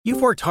You've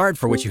worked hard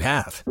for what you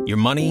have. Your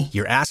money,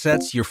 your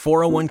assets, your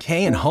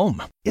 401k, and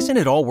home. Isn't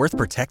it all worth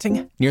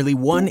protecting? Nearly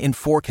 1 in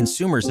 4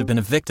 consumers have been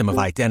a victim of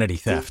identity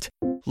theft.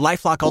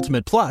 LifeLock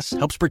Ultimate Plus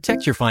helps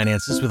protect your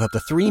finances with up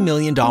to $3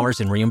 million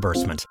in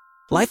reimbursement.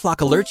 LifeLock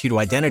alerts you to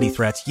identity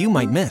threats you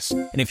might miss.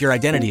 And if your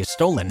identity is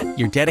stolen,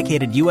 your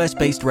dedicated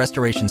U.S.-based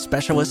restoration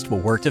specialist will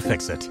work to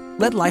fix it.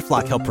 Let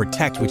LifeLock help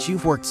protect what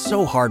you've worked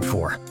so hard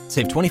for.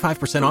 Save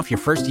 25% off your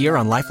first year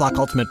on LifeLock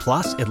Ultimate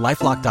Plus at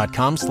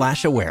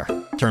LifeLock.com/aware.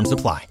 Terms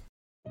apply.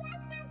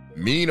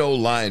 Mean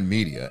Old Lion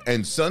Media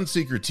and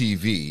Sunseeker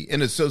TV,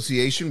 in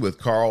association with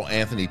Carl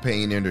Anthony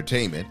Payne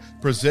Entertainment,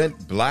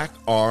 present Black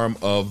Arm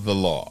of the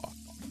Law.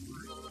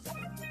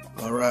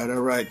 All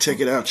right. Check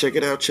it out.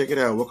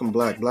 Welcome,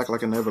 Black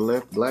like I never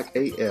left. Black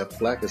AF,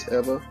 black as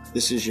ever.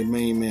 This is your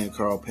main man,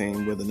 Carl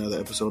Payne, with another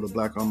episode of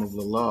Black Arm of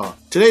the Law.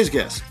 Today's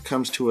guest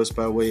comes to us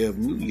by way of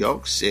New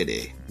York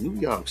City.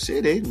 Ladies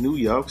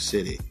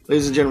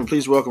and gentlemen,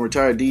 please welcome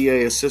retired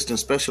DEA Assistant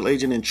Special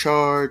Agent in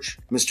Charge,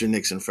 Mr.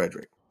 Nixon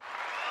Frederick.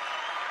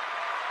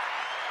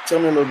 Tell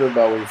me a little bit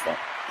about where you're from.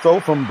 So,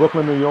 from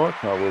Brooklyn, New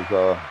York. I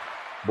was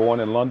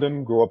born in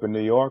London, grew up in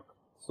New York,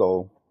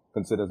 so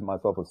consider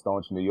myself a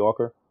staunch New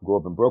Yorker. Grew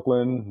up in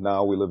Brooklyn,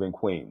 now we live in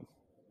Queens,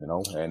 and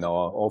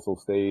also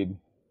we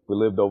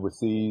lived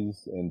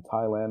overseas in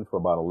Thailand for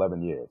about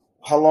 11 years.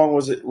 How long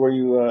were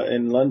you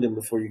in London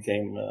before you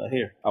came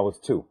here? I was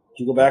 2.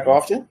 Did you go back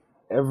often?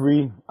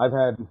 I've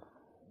had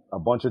a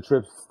bunch of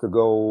trips to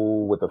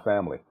go with the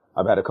family.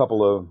 I've had a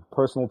couple of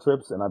personal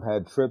trips, and I've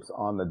had trips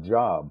on the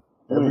job.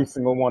 Every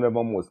single one of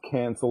them was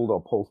canceled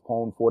or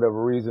postponed for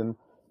whatever reason.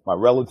 My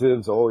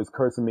relatives are always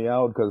cursing me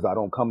out because I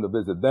don't come to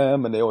visit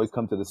them, and they always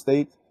come to the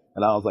States.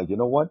 And I was like, you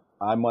know what?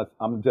 I'm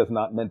just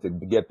not meant to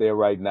get there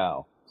right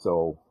now.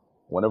 So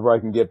whenever I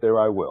can get there,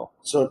 I will.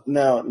 So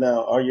now,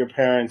 are your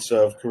parents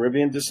of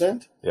Caribbean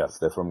descent? Yes,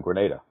 they're from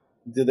Grenada.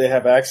 Do they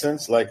have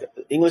accents, like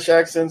English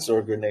accents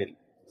or Grenadian?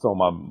 So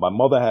my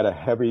mother had a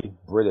heavy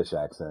British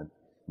accent.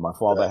 My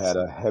father had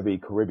a heavy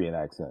Caribbean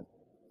accent.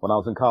 When I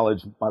was in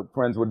college, my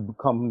friends would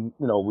come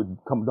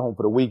home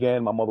for the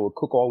weekend. My mother would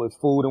cook all this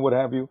food and what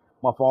have you.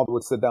 My father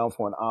would sit down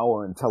for an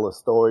hour and tell us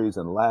stories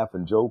and laugh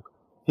and joke.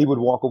 He would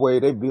walk away.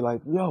 They'd be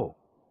like, yo,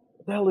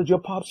 what the hell did your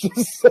pops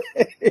just say?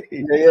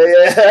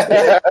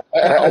 Yeah.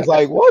 I was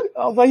like, what?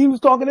 I was like, he was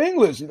talking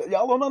English.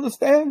 Y'all don't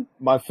understand?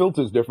 My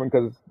filter's different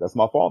because that's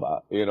my father,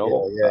 I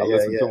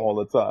listen to him all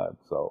the time.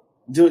 So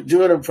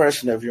do an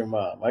impression of your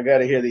mom. I got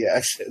to hear the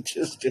accent.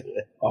 Just do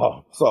it.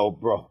 Oh, so,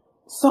 bro.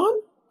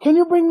 Son, can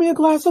you bring me a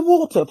glass of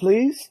water,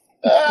 please?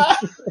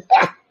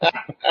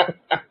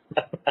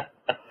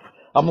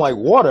 I'm like,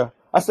 water?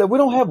 I said, we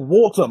don't have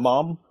water,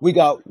 Mom. We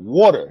got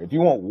water. If you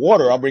want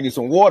water, I'll bring you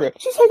some water.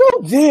 She's like,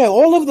 oh, yeah,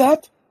 all of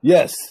that?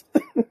 Yes.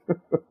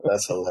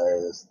 That's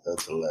hilarious.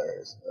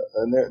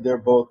 And they're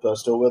both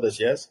still with us,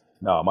 yes?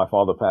 No, my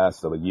father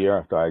passed a year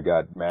after I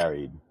got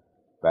married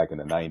back in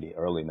the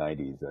early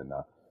 90s. And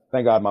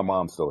thank God my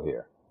mom's still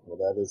here. Well,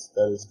 that is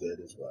good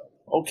as well.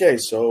 Okay,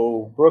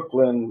 so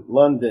Brooklyn,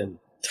 London,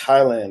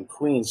 Thailand,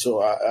 Queens.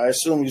 So I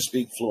assume you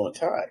speak fluent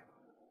Thai.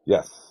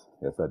 Yes,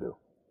 I do.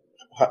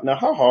 Now,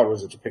 how hard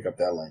was it to pick up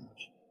that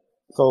language?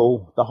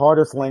 So the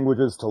hardest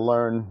languages to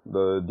learn,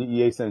 the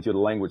DEA sends you to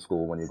language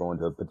school when you go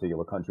into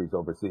particular countries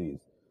overseas.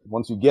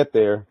 Once you get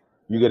there,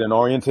 you get an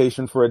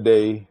orientation for a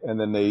day, and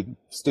then they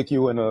stick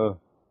you in a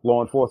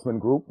law enforcement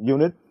group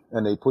unit,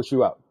 and they push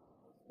you out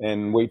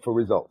and wait for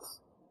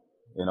results.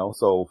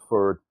 So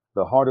for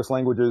the hardest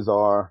languages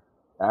are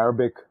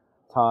Arabic,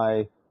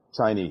 Thai,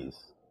 Chinese.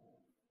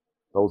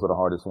 Those are the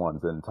hardest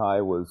ones. And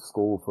Thai was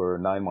school for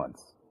 9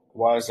 months.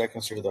 Why is that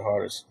considered the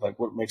hardest? Like,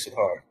 what makes it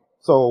hard?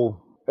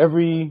 So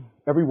every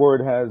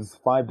word has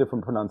 5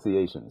 different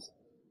pronunciations.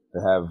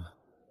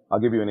 I'll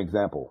give you an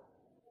example.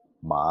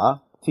 Ma,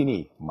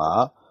 tini.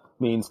 Ma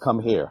means come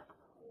here.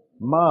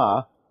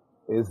 Ma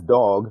is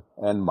dog,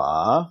 and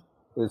ma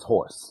is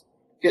horse.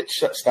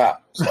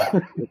 Stop.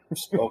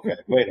 Okay,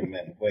 wait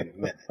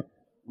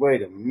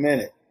a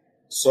minute.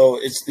 So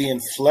it's the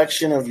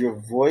inflection of your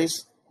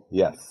voice?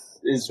 Yes.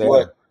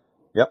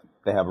 Yep.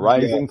 They have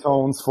rising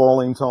tones,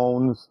 falling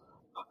tones,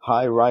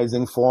 high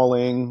rising,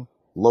 falling,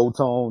 low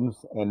tones,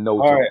 and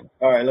no tones.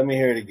 All right. Let me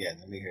hear it again.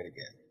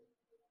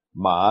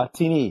 Ma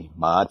tini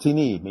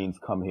means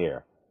come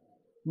here.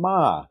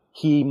 Ma,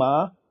 ki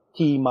ma.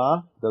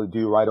 Do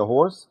you ride a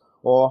horse?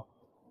 Or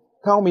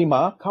kau mi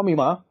ma.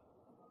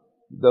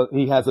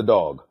 He has a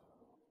dog.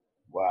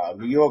 Wow,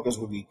 New Yorkers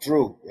would be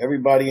through.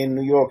 Everybody in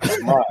New York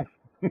is Ma.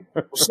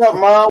 What's up,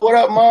 Ma? What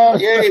up, Ma?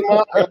 Yeah,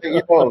 Ma.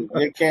 Yo,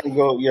 you can't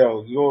go.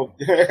 Yo.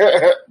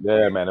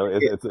 Yeah, man.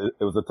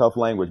 It was a tough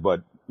language,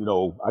 but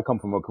I come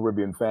from a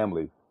Caribbean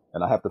family,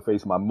 and I have to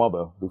face my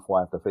mother before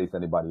I have to face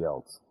anybody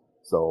else.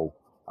 So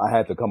I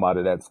had to come out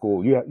of that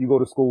school. You go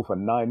to school for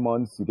 9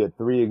 months, you get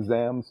 3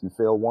 exams, you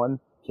fail 1,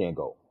 can't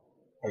go.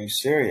 Are you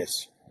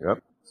serious?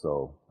 Yep.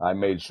 So I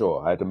made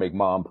sure I had to make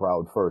Mom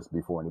proud first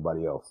before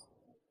anybody else.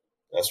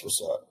 That's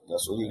what's up.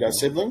 You got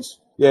siblings?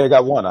 Yeah, I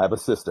got one. I have a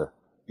sister.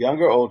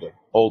 Younger or older?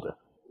 Older.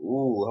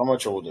 Ooh, how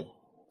much older?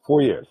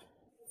 4 years.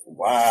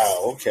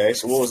 Wow. Okay.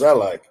 So what was that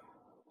like?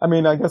 I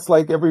mean, I guess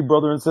like every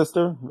brother and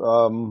sister,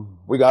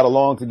 we got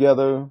along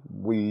together.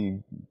 We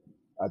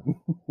I,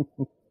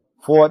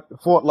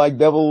 fought like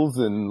devils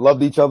and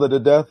loved each other to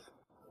death.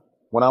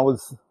 When I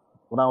was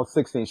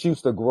 16, she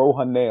used to grow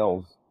her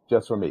nails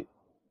just for me.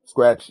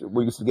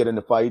 We used to get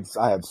into fights.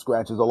 I had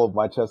scratches all over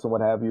my chest and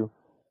what have you.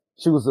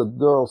 She was a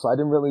girl, so I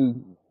didn't really,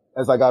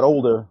 as I got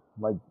older,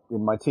 like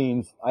in my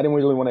teens, I didn't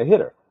really want to hit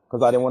her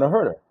because I didn't want to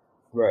hurt her.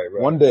 Right.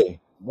 One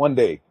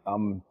day,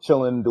 I'm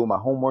chilling, doing my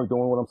homework,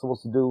 doing what I'm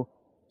supposed to do.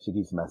 She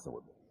keeps messing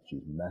with me.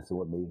 She's messing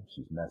with me.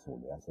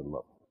 I said,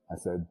 look,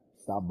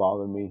 stop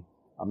bothering me.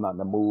 I'm not in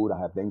the mood. I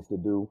have things to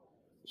do.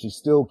 She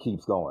still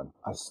keeps going.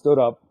 I stood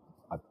up.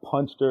 I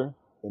punched her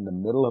in the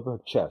middle of her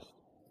chest,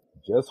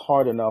 just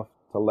hard enough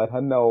to let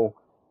her know,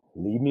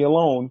 leave me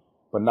alone,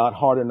 but not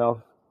hard enough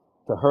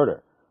to hurt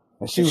her.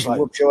 And she was like,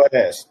 whooped your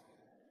ass.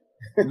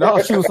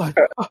 No, she was like,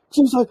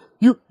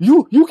 you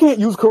can't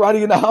use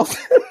karate in the house.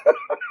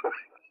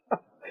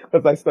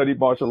 Because I studied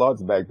martial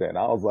arts back then.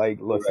 I was like,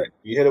 listen. Right.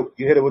 You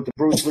hit it with the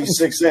Bruce Lee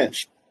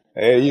 6-inch.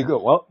 There you go.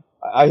 Well,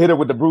 I hit it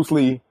with the Bruce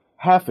Lee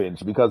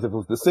half-inch because if it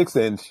was the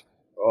 6-inch,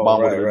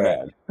 Mom would have been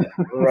mad.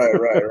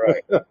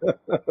 Right.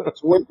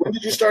 So when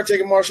did you start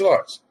taking martial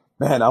arts?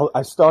 Man,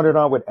 I started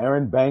out with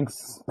Aaron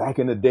Banks back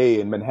in the day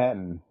in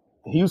Manhattan.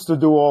 He used to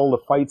do all the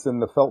fights in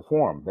the Felt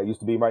Forum that used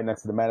to be right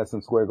next to the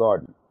Madison Square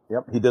Garden.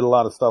 Yep, he did a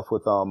lot of stuff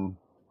with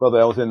brother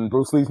that was in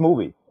Bruce Lee's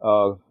movie,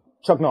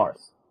 Chuck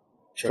Norris.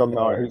 Chuck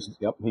Norris.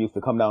 He used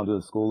to come down to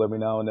the school every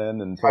now and then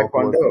and talk to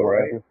us.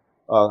 Right?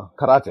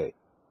 Karate.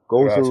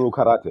 Go-Zuru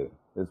karate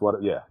is what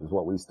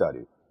we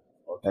studied.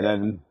 Okay. And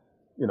then,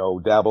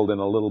 dabbled in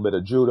a little bit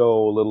of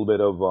judo, a little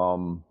bit of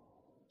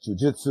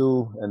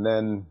jiu-jitsu, and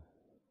then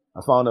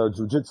I found a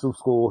jiu-jitsu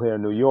school here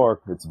in New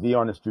York. It's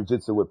V-Arnest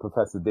Jiu-Jitsu with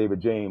Professor David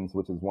James,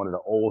 which is one of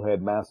the old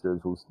head masters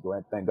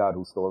thank God,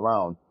 who's still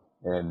around.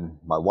 And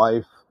my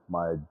wife,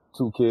 my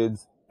 2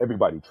 kids,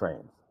 everybody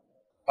trains.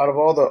 Out of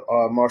all the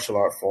martial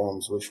art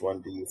forms, which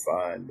one do you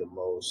find the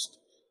most?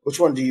 Which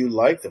one do you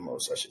like the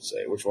most, I should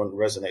say? Which one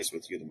resonates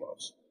with you the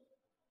most?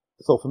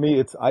 So for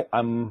me,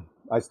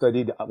 I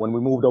studied when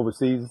we moved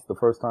overseas the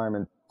first time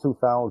in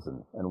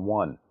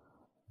 2001.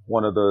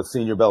 One of the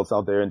senior belts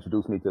out there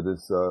introduced me to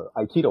this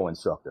Aikido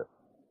instructor.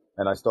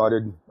 And I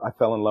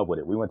fell in love with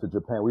it. We went to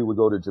Japan. We would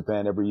go to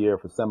Japan every year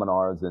for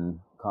seminars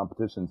and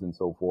competitions and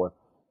so forth.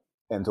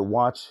 And to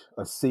watch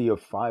a sea of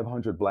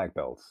 500 black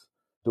belts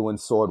doing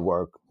sword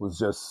work was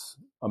just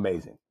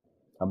amazing.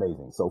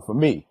 Amazing. So for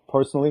me,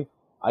 personally,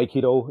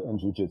 Aikido and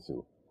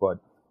Jiu-Jitsu. But,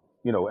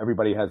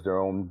 everybody has their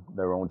own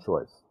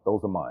choice.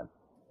 Those are mine.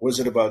 What is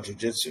it about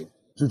Jiu-Jitsu?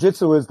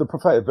 Jiu-Jitsu is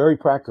very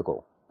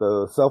practical.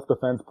 The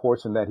self-defense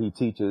portion that he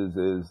teaches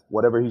is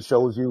whatever he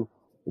shows you.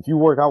 If you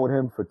work out with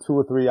him for 2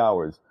 or 3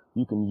 hours,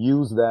 you can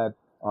use that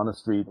on the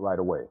street right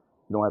away.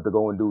 You don't have to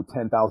go and do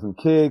 10,000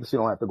 kicks. You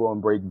don't have to go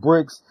and break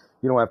bricks.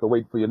 You don't have to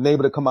wait for your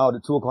neighbor to come out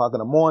at 2:00 in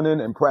the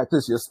morning and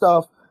practice your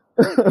stuff.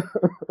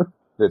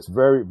 It's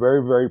very,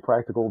 very, very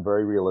practical,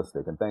 very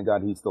realistic. And thank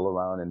God he's still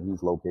around and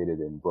he's located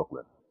in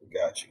Brooklyn.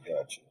 Got you.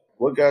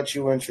 What got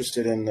you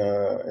interested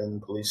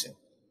in policing?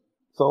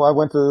 So I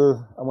went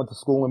to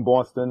school in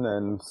Boston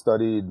and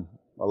studied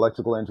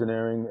electrical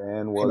engineering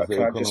and was a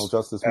criminal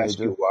justice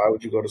major. Why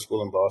would you go to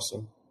school in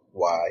Boston?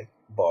 Why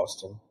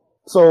Boston?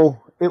 So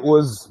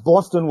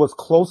Boston was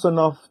close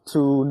enough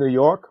to New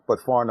York, but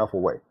far enough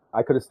away.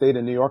 I could have stayed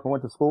in New York and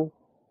went to school,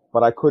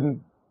 but I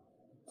couldn't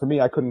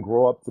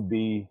grow up to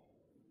be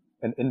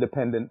an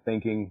independent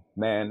thinking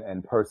man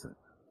and person.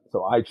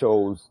 So I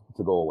chose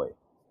to go away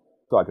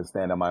so I could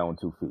stand on my own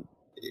 2 feet.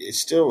 It's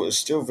still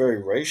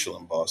very racial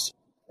in Boston.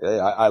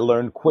 I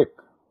learned quick.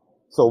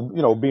 So,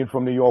 being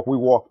from New York, we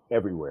walk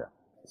everywhere.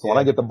 So when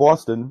I get to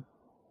Boston,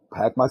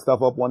 pack my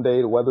stuff up one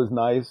day, the weather's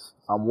nice,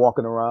 I'm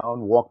walking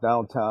around, walk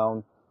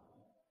downtown,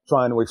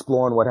 trying to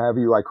explore and what have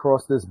you. I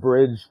cross this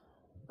bridge,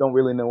 don't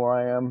really know where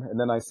I am, and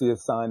then I see a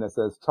sign that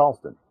says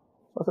Charleston.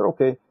 So I said,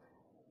 okay.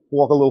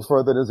 Walk a little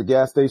further, there's a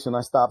gas station.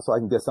 I stop so I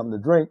can get something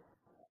to drink.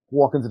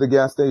 Walk into the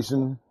gas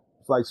station.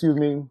 It's like, excuse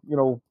me,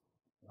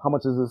 how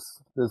much is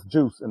this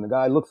juice? And the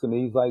guy looks at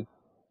me, he's like,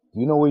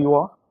 do you know where you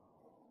are?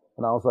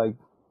 And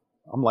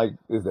I'm like,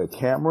 is there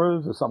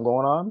cameras or something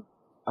going on?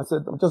 I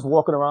said, I'm just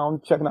walking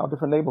around checking out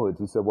different neighborhoods.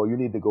 He said, well, you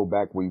need to go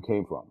back where you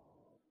came from.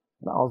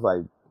 And I was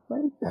like,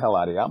 man, get the hell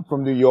out of here. I'm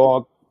from New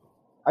York.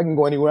 I can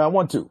go anywhere I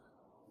want to.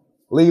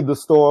 Leave the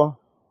store.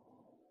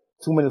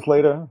 2 minutes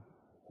later,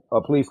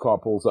 a police car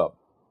pulls up.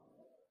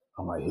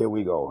 I'm like, here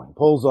we go. He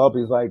pulls up.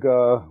 He's like,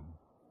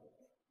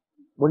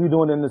 what are you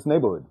doing in this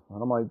neighborhood?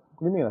 And I'm like,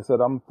 what do you mean? I said,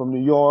 I'm from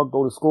New York,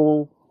 go to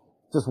school,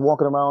 just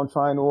walking around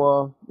trying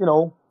to,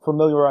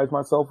 familiarize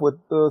myself with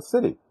the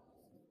city.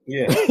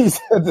 Yeah. He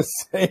said the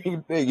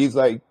same thing. He's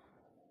like,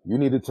 you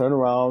need to turn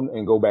around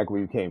and go back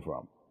where you came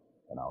from.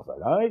 And I was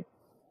like, all right,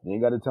 you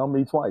ain't got to tell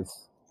me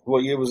twice.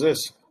 What year was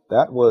this?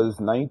 That was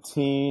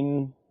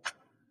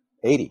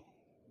 1980.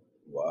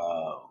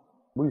 Wow.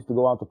 We used to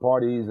go out to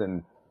parties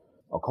and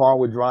a car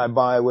would drive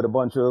by with a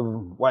bunch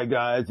of white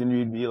guys and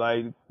you'd be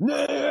like,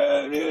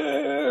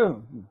 yeah.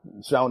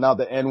 shouting out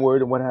the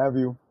N-word and what have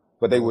you,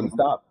 but they wouldn't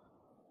stop,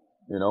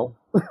 you know?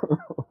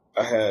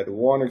 I had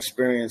one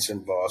experience in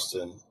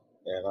Boston,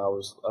 and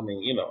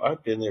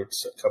I've been there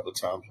a couple of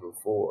times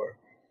before.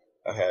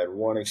 I had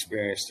one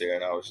experience there,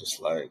 and I was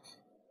just like,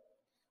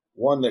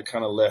 one that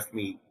kind of left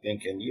me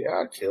thinking,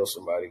 yeah, I'd kill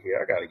somebody here.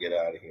 I got to get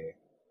out of here.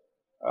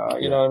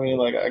 You know what I mean?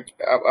 Like,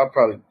 I'll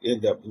probably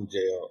end up in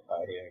jail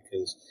out here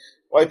because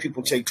white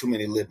people take too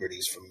many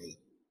liberties from me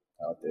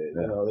out there.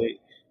 Yeah. You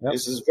know,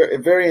 this is a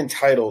very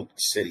entitled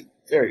city.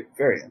 Very,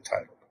 very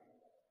entitled.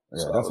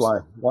 Yeah, So that's why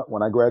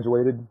when I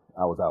graduated,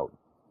 I was out.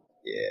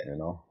 Yeah. You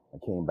know,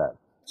 I came back.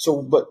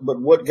 So, but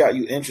what got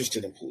you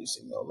interested in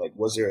policing, though? Like,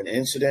 was there an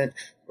incident?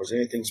 Was there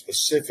anything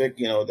specific,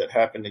 that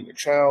happened in your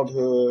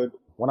childhood?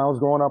 When I was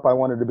growing up, I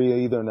wanted to be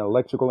either an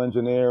electrical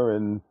engineer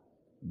and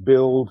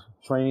build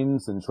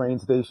trains and train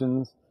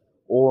stations,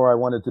 or I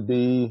wanted to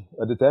be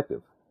a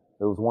detective.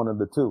 It was one of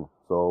the two.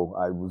 So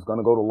I was going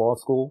to go to law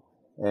school,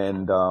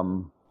 and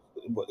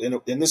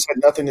And this had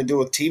nothing to do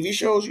with TV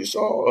shows you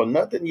saw or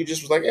nothing? You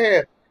just was like,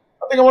 yeah,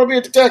 I think I want to be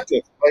a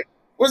detective. Like,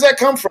 where does that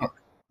come from?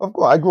 of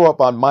course, I grew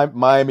up on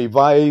Miami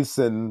Vice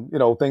and,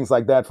 things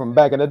like that from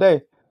back in the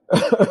day.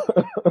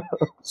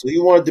 So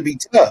you wanted to be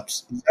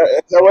Tubbs. Is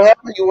that what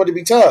happened? You wanted to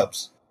be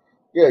Tubbs.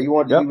 Yeah, you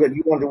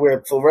wanted to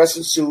wear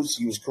fluorescent suits.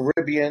 You was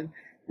Caribbean.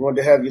 You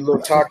wanted to have your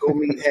little taco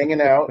meat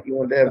hanging out. You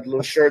wanted to have the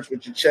little shirts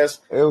with your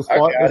chest. It was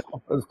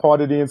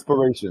part of the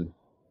inspiration.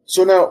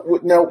 So now,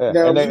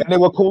 and they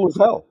were cool as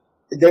hell.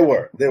 They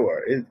were.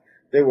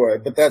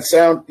 But that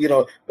sound,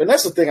 and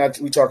that's the thing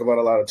we talk about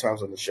a lot of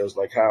times on the shows,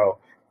 like how,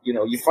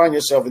 you find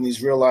yourself in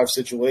these real life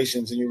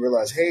situations and you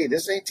realize, hey,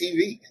 this ain't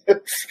TV.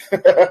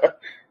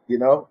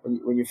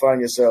 When you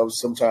find yourself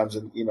sometimes,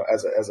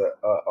 as a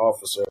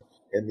officer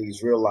in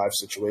these real life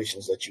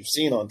situations that you've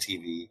seen on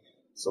TV,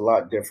 it's a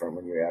lot different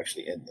when you're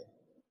actually in them.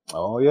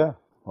 Oh yeah.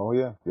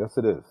 Yes,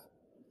 it is.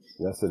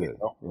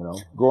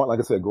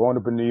 Growing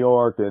up in New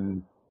York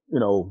and,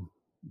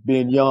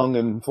 being young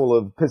and full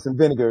of piss and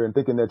vinegar and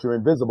thinking that you're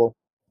invisible,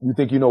 you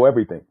think you know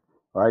everything,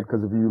 right?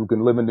 Because if you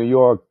can live in New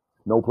York,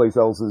 no place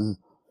else is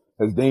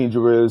as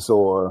dangerous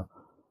or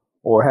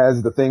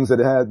has the things that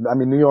it had. I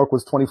mean, New York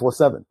was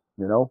 24/7,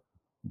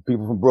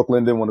 People from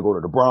Brooklyn didn't want to go to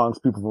the Bronx.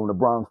 People from the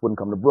Bronx wouldn't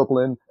come to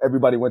Brooklyn.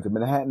 Everybody went to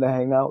Manhattan to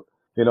hang out.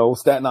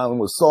 Staten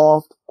Island was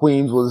soft.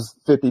 Queens was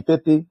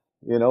 50-50,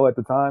 at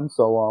the time.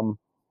 So,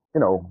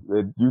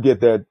 you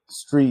get that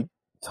street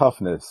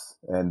toughness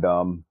and,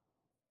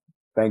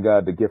 thank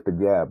God the gift of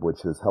gab,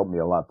 which has helped me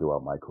a lot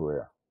throughout my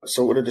career.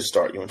 So where did it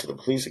start? You went to the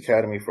police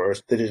academy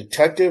first. Did a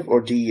detective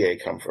or DEA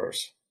come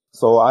first?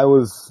 So I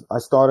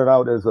started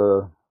out as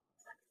a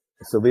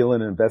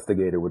civilian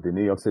investigator with the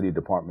New York City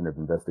Department of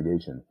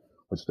Investigation,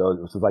 which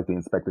is like the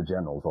Inspector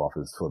General's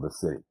office for the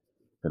city,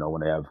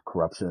 when they have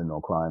corruption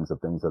or crimes or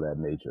things of that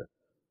nature.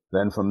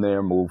 Then from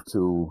there moved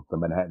to the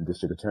Manhattan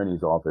District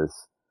Attorney's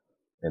office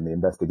in the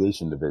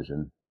investigation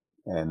division,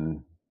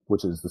 and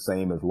which is the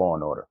same as Law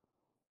and Order.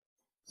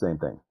 Same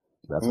thing.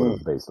 That's what it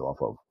was based off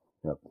of.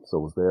 Yep. So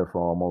I was there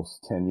for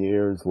almost 10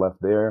 years,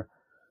 left there.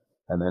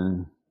 And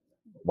then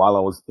while I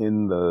was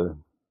in the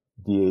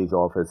DA's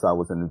office, I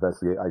was an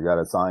investigator. I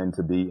got assigned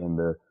to be in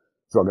the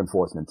Drug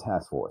Enforcement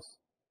Task Force.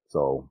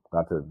 So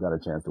got a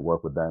chance to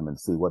work with them and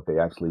see what they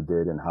actually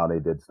did and how they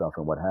did stuff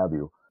and what have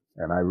you.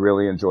 And I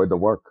really enjoyed the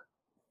work.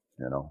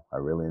 I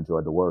really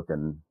enjoyed the work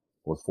and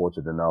was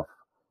fortunate enough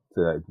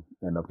to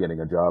end up getting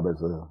a job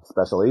as a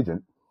special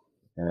agent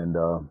and,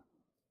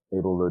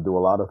 able to do a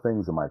lot of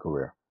things in my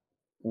career.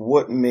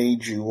 What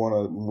made you want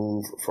to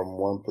move from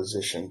one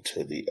position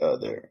to the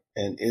other?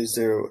 And is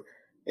there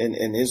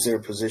a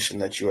position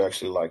that you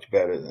actually liked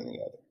better than the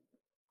other?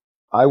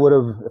 I would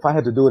have, if I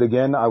had to do it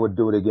again, I would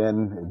do it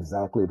again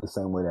exactly the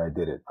same way that I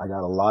did it. I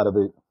got a lot of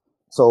it.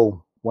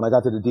 So when I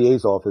got to the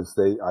DA's office,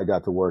 I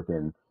got to work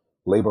in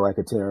labor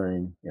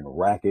racketeering, in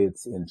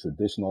rackets, in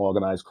traditional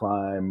organized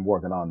crime,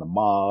 working on the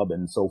mob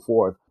and so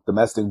forth,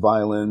 domestic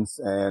violence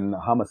and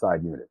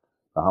homicide unit.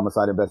 The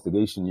homicide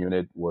investigation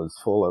unit was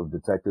full of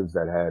detectives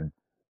that had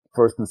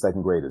first and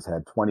second graders,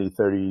 had 20,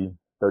 30,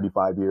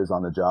 35 years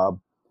on the job.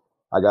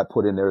 I got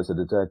put in there as a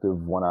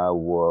detective when I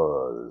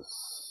was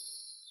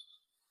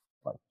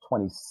like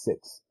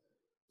 26.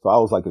 So I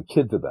was like a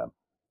kid to them.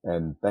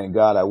 And thank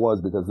God I was,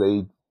 because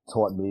they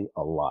taught me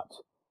a lot.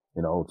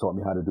 Taught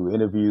me how to do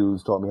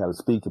interviews, taught me how to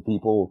speak to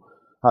people,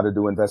 how to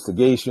do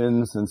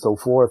investigations and so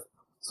forth.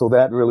 So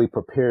that really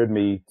prepared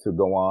me to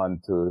go on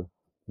to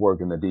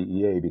work in the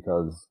DEA,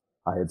 because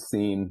I had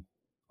seen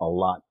a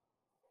lot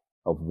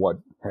of what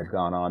had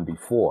gone on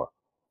before,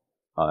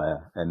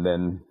 and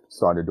then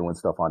started doing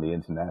stuff on the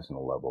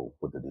international level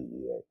with the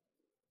DEA.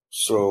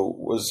 So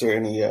was there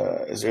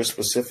is there a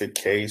specific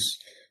case?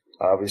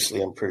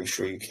 Obviously, I'm pretty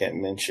sure you can't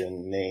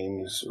mention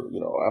names, or,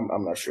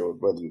 I'm not sure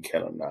whether you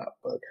can or not,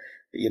 but,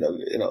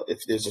 if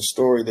there's a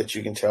story that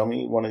you can tell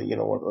me,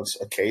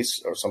 a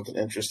case or something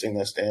interesting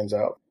that stands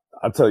out.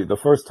 I'll tell you, the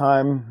first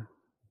time,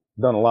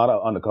 done a lot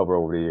of undercover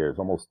over the years,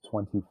 almost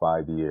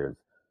 25 years.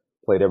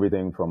 Played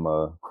everything from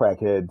a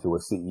crackhead to a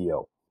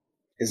CEO.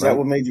 Is that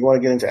what made you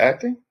want to get into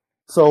acting?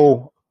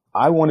 So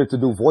I wanted to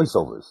do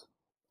voiceovers.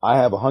 I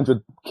have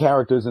 100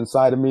 characters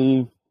inside of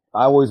me.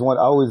 I always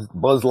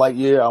Buzz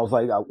Lightyear. I was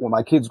like, when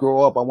my kids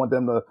grow up, I want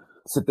them to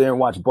sit there and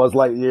watch Buzz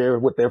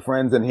Lightyear with their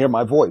friends and hear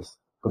my voice,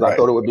 because I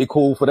thought it would be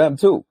cool for them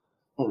too.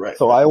 Right.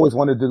 So I always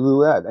wanted to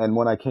do that. And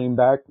when I came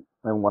back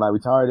and when I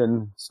retired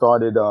and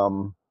started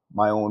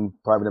my own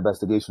private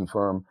investigation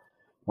firm,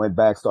 went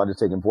back, started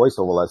taking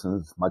voiceover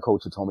lessons, my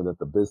coach had told me that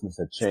the business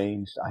had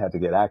changed. I had to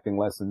get acting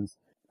lessons,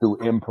 do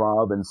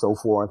improv and so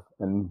forth.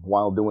 And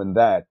while doing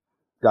that,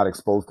 got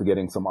exposed to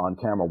getting some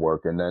on-camera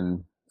work, and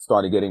then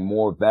started getting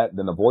more of that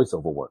than the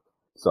voiceover work.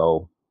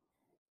 So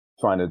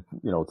trying to,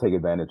 take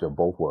advantage of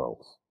both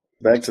worlds.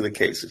 Back to the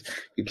cases.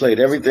 You played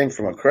everything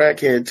from a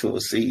crackhead to a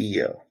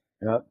CEO.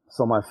 Yeah.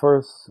 So my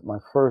first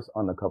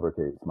undercover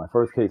case, my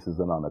first case is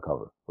an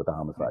undercover with the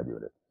homicide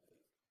unit.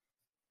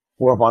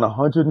 We're up on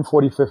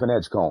 145th and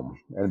Edgecombe.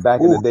 And back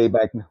in the day,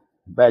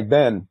 back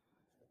then,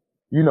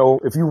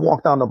 if you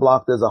walk down the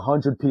block, there's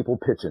 100 people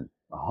pitching,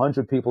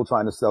 100 people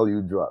trying to sell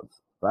you drugs,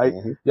 right?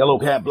 Mm-hmm. Yellow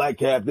cab, black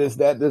cab, this,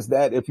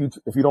 that. If you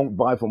don't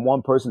buy from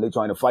one person, they're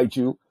trying to fight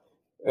you.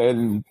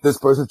 And this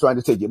person's trying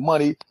to take your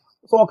money.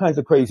 It's all kinds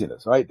of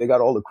craziness, right? They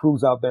got all the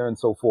crews out there and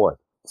so forth.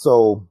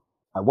 So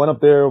I went up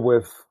there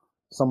with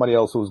somebody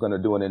else who was going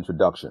to do an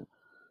introduction.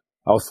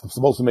 I was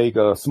supposed to make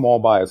a small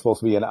buy. It's supposed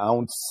to be an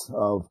ounce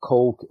of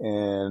coke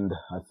and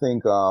I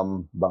think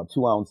about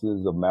 2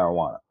 ounces of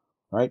marijuana,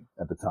 right?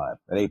 At the time,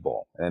 an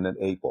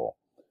 8-ball.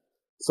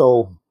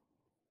 So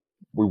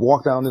we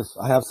walk down this.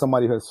 I have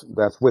somebody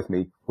that's with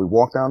me. We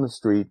walk down the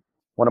street.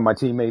 One of my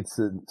team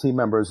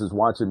members is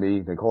watching me.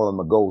 They call him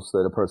a ghost.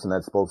 They're the person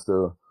that's supposed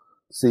to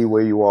see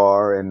where you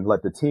are and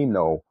let the team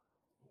know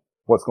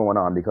what's going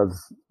on. Because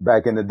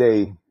back in the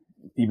day,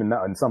 even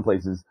now in some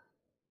places,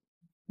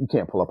 you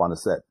can't pull up on the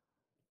set.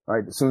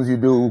 Right? As soon as you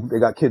do, they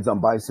got kids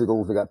on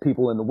bicycles. They got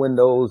people in the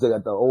windows. They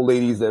got the old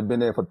ladies that have been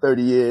there for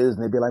 30 years.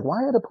 And they'd be like,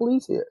 why are the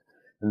police here?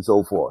 And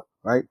so forth.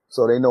 Right?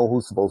 So they know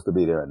who's supposed to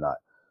be there and not.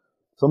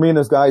 So me and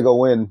this guy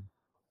go in.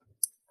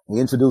 He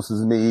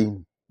introduces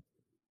me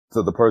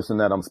to the person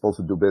that I'm supposed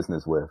to do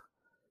business with.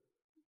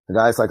 The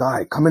guy's like, all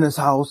right, come in this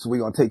house. We're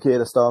going to take care of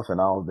the stuff. And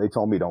they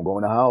told me don't go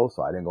in the house.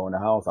 So I didn't go in the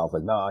house. I was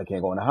like, no, I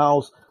can't go in the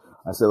house.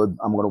 I said,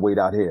 I'm going to wait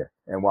out here.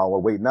 And while we're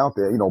waiting out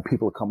there,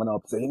 people are coming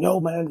up saying, yo,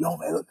 man,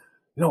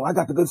 I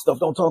got the good stuff.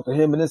 Don't talk to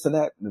him and this and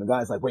that. And the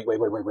guy's like, wait.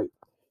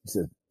 He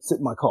said, sit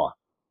in my car.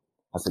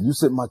 I said, you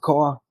sit in my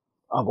car.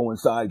 I'll go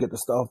inside, get the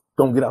stuff.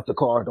 Don't get out the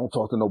car. Don't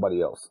talk to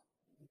nobody else.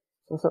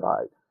 So I said, all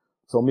right.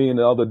 So me and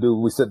the other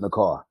dude, we sit in the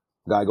car.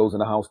 The guy goes in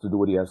the house to do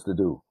what he has to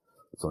do.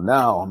 So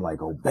now I'm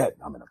like, oh, bet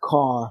I'm in a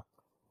car.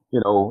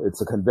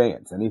 It's a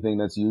conveyance. Anything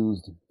that's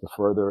used to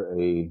further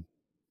a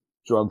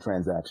drug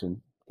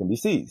transaction can be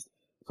seized.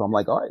 So I'm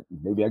like, all right,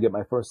 maybe I get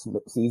my first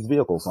seized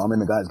vehicle. So I'm in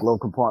the guy's glove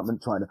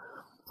compartment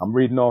I'm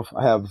reading off.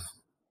 I'm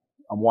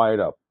wired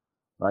up,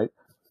 right?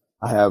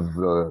 I have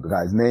the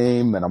guy's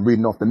name and I'm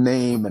reading off the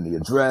name and the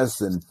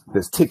address and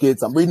there's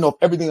tickets. I'm reading off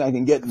everything I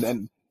can get and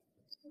then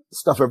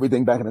stuff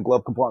everything back in the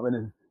glove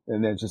compartment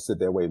and then just sit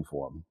there waiting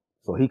for him.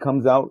 So he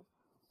comes out,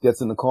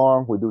 gets in the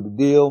car. We do the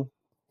deal,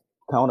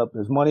 count up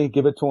his money,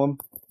 give it to him.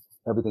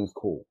 Everything's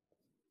cool.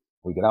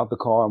 We get out the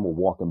car and we're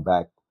walking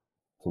back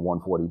to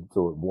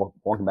 140,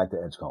 walking back to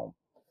Edgecombe.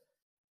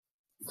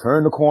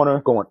 Turn the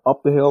corner, going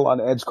up the hill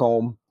on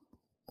Edgecombe.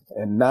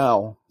 And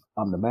now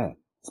I'm the man.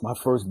 It's my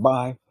first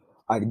buy.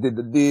 I did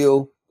the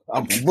deal.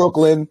 I'm from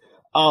Brooklyn.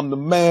 I'm the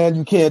man.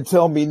 You can't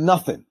tell me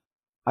nothing.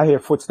 I hear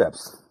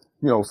footsteps,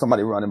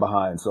 somebody running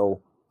behind.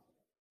 So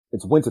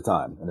it's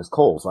wintertime and it's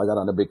cold. So I got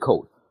on a big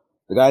coat.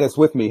 The guy that's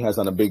with me has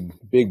on a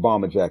big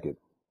bomber jacket.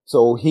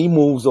 So he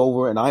moves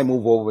over and I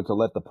move over to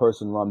let the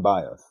person run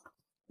by us.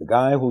 The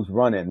guy who's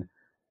running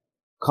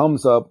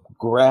comes up,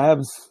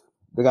 grabs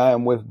the guy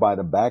I'm with by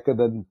the back of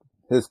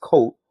his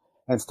coat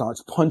and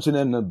starts punching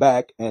him in the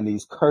back and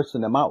he's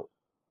cursing him out.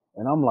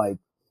 And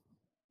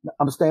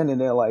I'm standing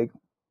there like,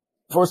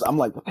 first I'm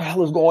like, what the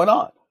hell is going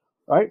on?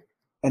 Right?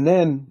 And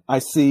then I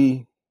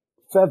see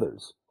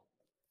feathers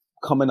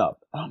coming up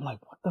and I'm like,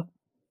 what the?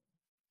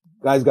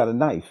 Guy's got a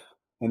knife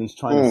and he's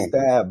trying to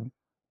stab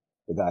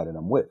the guy that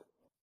I'm with.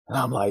 And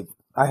I'm like,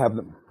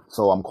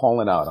 so I'm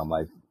calling out. I'm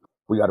like,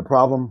 we got a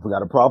problem,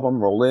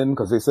 roll in.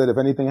 Cause they said if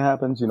anything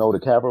happens,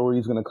 the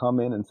cavalry's going to come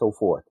in and so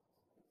forth.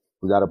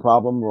 We got a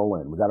problem, roll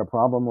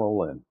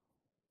in.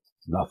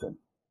 Nothing.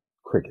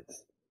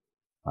 Crickets.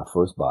 My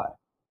first buy.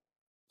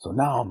 So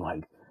now I'm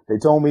like, they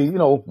told me,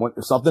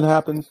 if something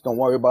happens, don't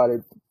worry about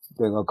it.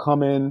 They're going to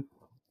come in,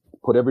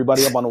 put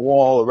everybody up on the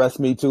wall, arrest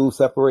me too,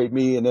 separate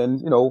me, and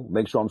then,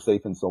 make sure I'm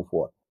safe and so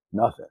forth.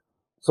 Nothing.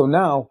 So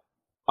now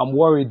I'm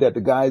worried that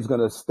the guy's going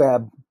to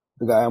stab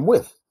the guy I'm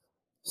with.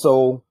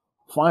 So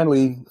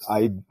finally,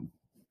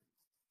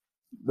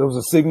 there was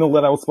a signal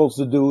that I was supposed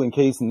to do in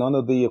case none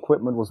of the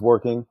equipment was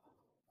working.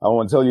 I don't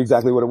want to tell you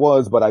exactly what it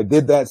was, but I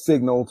did that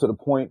signal to the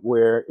point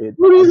where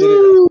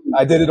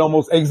I did it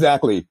almost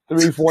exactly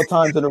 3-4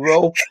 times in a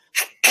row.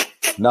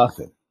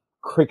 Nothing.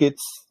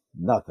 Crickets,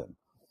 nothing.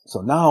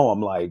 So now I'm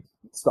like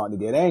starting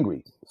to get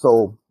angry.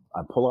 So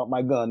I pull out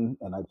my gun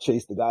and I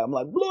chase the guy. I'm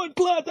like, blood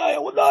clot,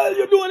 what the hell are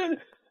you doing?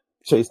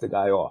 Chase the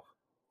guy off.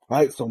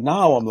 Right? So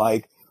now I'm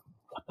like,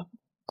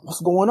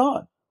 what's going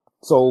on?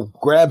 So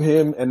grab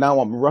him, and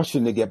now I'm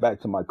rushing to get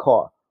back to my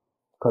car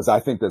because I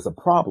think there's a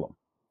problem,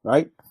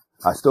 right?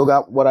 I still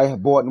got what I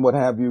had bought and what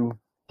have you.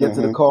 Get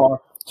to the car,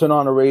 turn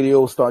on the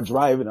radio, start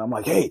driving. I'm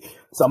like, hey,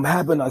 something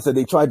happened. I said,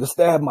 they tried to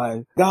stab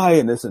my guy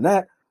and this and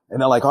that.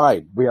 And they're like, all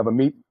right, we have a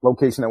meet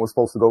location that we're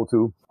supposed to go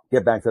to.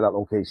 Get back to that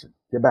location.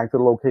 Get back to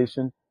the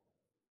location.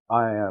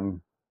 I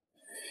am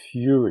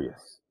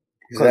furious.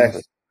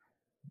 Exactly.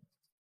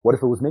 What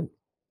if it was me?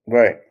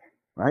 Right.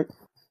 Right?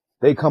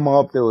 They come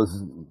up. There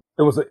was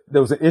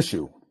an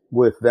issue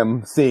with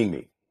them seeing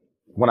me.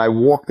 When I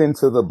walked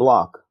into the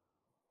block,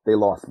 they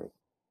lost me.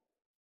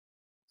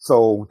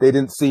 So they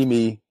didn't see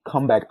me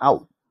come back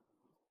out.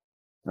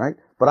 Right?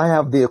 But I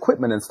have the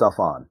equipment and stuff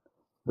on.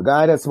 The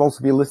guy that's supposed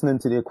to be listening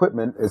to the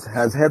equipment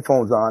has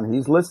headphones on.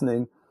 He's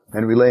listening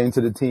and relaying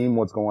to the team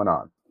what's going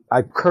on.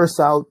 I curse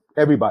out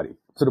everybody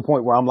to the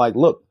point where I'm like,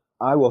 look,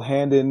 I will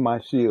hand in my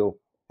shield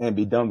and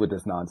be done with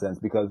this nonsense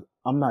because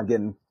I'm not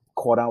getting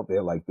caught out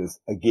there like this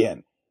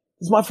again.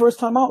 This is my first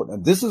time out,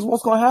 and this is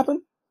what's going to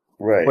happen.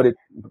 Right. But it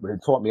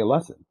taught me a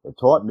lesson. It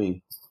taught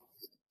me,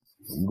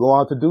 when you go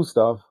out to do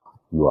stuff,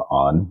 you are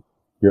on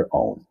your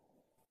own.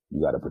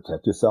 You got to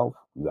protect yourself.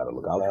 You got to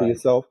look out for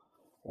yourself.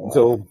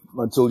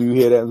 Until you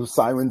hear the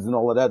sirens and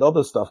all of that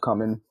other stuff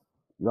coming,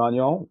 you're on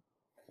your own.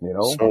 You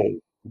know. So,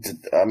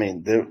 I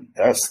mean,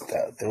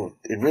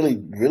 it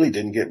really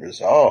didn't get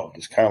resolved.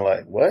 It's kind of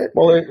like what?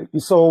 Well,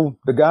 so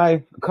the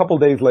guy, a couple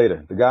days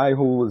later, the guy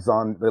who was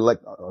on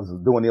was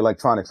doing the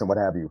electronics and what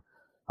have you,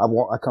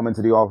 I come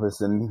into the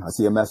office and I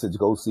see a message,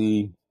 go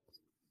see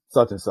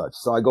such and such.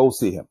 So I go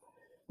see him.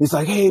 He's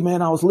like, hey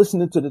man, I was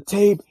listening to the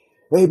tape.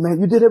 Hey man,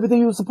 you did everything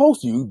you were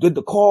supposed to. You did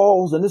the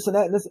calls and this and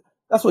that and this.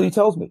 That's what he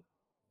tells me.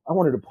 I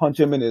wanted to punch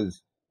him in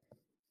his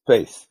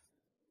face.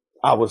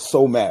 I was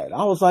so mad.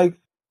 I was like,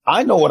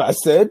 I know what I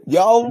said.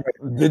 Y'all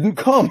didn't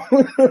come.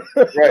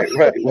 Right.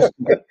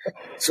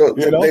 So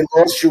they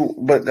lost you,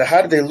 but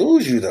how did they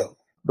lose you though?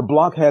 The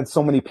block had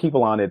so many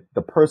people on it.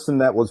 The person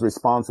that was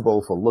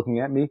responsible for looking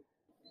at me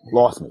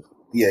lost me.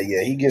 Yeah.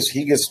 He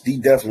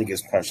definitely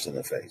gets punched in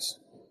the face.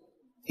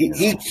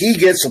 He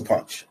gets a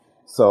punch.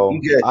 So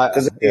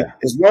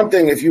it's one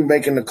thing if you're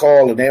making the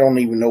call and they don't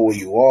even know where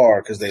you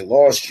are because they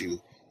lost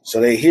you. So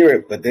they hear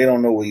it, but they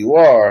don't know where you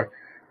are.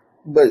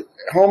 But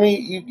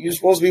homie, you're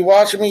supposed to be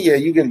watching me. Yeah,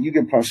 you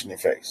get punched in the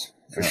face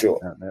for sure.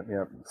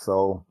 Yeah.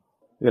 So,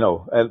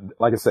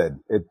 like I said,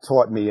 it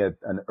taught me at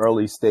an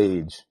early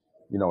stage,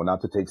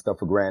 not to take stuff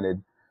for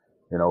granted.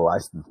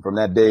 From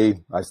that day,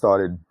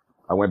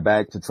 I went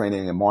back to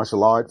training in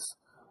martial arts,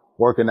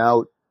 working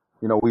out.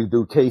 We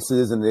do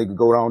cases and they could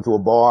go down to a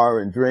bar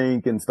and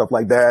drink and stuff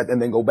like that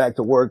and then go back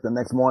to work the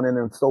next morning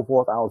and so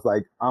forth. I was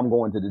like, I'm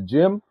going to the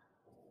gym.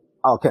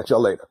 I'll catch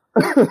y'all later.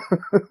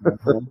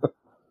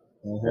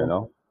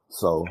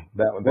 So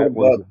that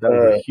was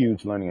a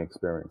huge learning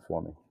experience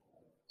for me.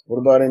 What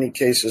about any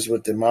cases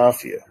with the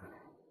mafia?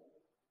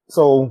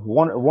 So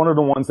one of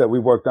the ones that we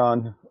worked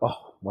on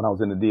when I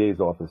was in the DA's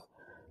office,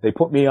 they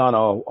put me on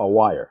a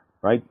wire,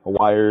 right? A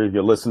wire,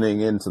 you're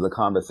listening into the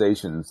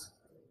conversations.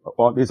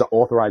 These are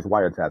authorized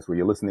wiretaps where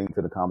you're listening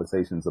to the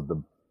conversations of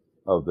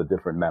the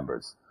different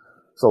members.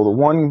 So the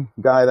one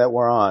guy that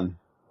we're on,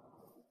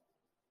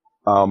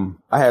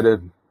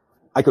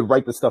 I could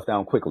write the stuff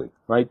down quickly,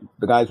 right?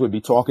 The guys would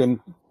be talking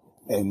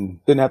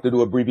and didn't have to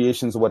do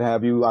abbreviations or what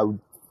have you.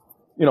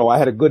 I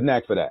had a good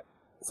knack for that.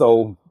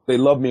 So they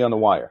loved me on the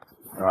wire.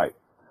 All right.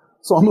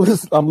 So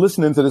I'm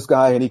listening to this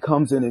guy and he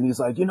comes in and he's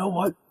like, you know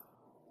what?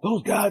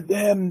 Those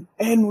goddamn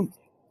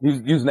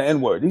he's using the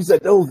N-word. He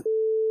said those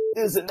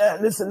this and that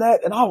and this and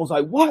that. And I was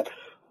like, what?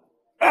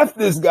 F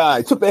this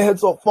guy. Took their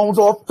phones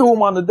off, threw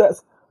them on the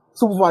desk.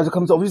 Supervisor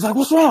comes over. He's like,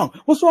 what's wrong?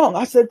 What's wrong?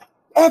 I said,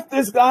 F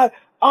this guy.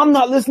 I'm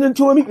not listening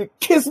to him. He could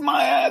kiss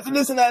my ass and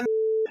this and that.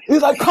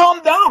 He's like,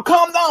 calm down.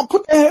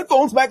 Put the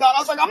headphones back on. I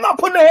was like, I'm not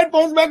putting the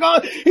headphones back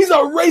on. He's a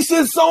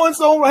racist,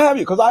 so-and-so, what have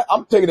you. Because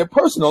I'm taking it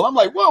personal. I'm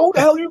like, whoa, who the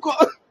hell you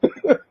call?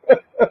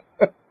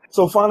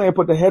 So finally I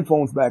put the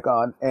headphones back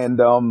on. And,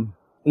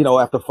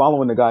 after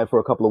following the guy for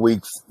a couple of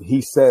weeks,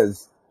 he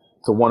says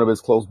to one of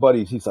his close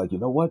buddies, he's like, you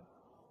know what?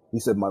 He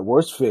said, my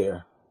worst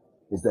fear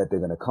is that they're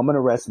going to come and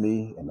arrest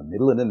me in the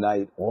middle of the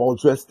night, all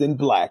dressed in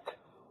black.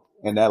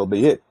 And that'll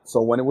be it.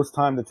 So when it was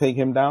time to take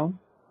him down,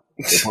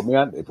 they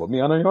put me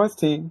on a yards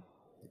team,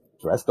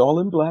 dressed all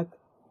in black,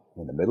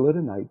 in the middle of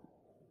the night.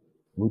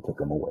 We took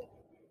him away.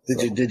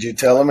 Did you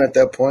tell him at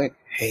that point,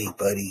 hey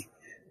buddy,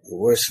 your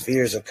worst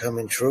fears are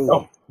coming true?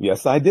 Oh,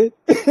 yes, I did.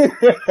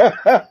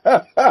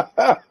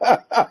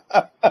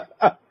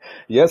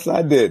 Yes,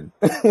 I did.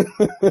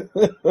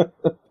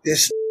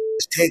 This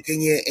is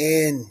taking you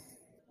in.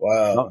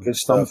 Wow. Good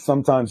stuff.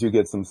 Sometimes you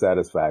get some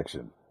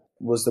satisfaction.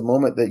 Was the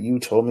moment that you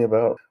told me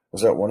about,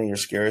 was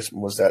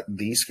that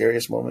the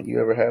scariest moment you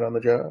ever had on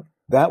the job?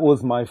 That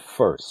was my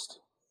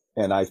first.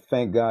 And I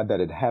thank God that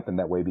it happened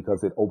that way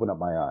because it opened up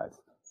my eyes.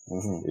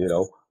 Mm-hmm.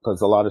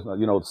 Because a lot of,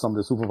 some of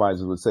the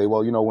supervisors would say,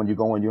 well, when you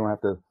go in, you don't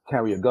have to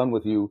carry a gun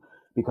with you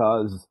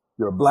because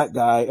you're a black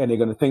guy and they're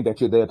going to think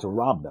that you're there to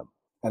rob them.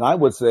 And I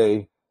would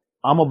say,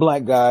 I'm a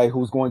black guy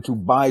who's going to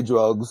buy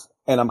drugs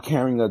and I'm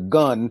carrying a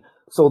gun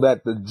so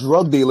that the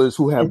drug dealers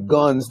who have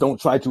guns don't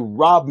try to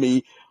rob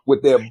me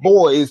with their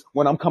boys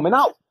when I'm coming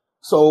out.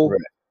 So Right.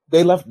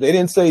 they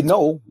didn't say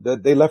no,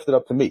 that they left it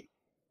up to me.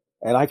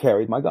 And I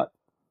carried my gun.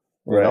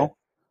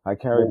 I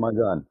carried my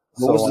gun.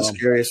 What was the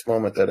scariest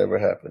moment that ever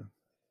happened?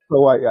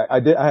 So I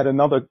had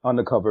another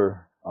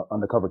undercover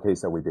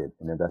case that we did,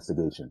 an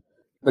investigation.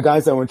 The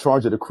guys that were in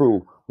charge of the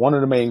crew, one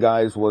of the main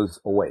guys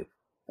was away,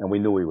 and we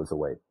knew he was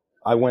away.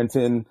 I went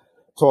in,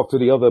 talked to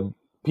the other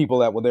people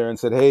that were there and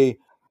said, hey,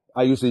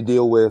 I usually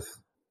deal with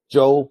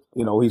Joe.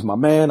 He's my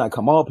man. I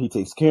come up, he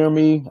takes care of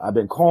me. I've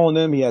been calling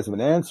him. He hasn't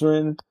been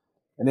answering.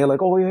 And they're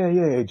like, oh,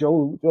 yeah.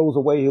 Joe's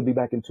away. He'll be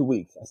back in 2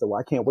 weeks. I said, well,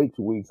 I can't wait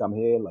 2 weeks. I'm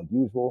here like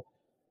usual.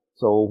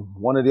 So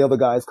one of the other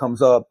guys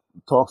comes up,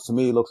 talks to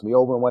me, looks me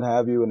over and what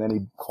have you. And then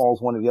he calls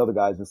one of the other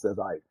guys and says,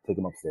 all right, take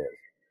him upstairs.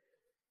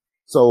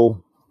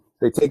 So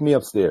they take me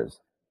upstairs.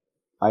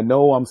 I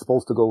know I'm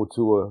supposed to go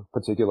to a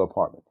particular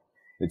apartment.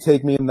 They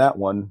take me in that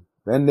one.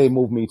 Then they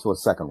move me to a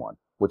second one,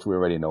 which we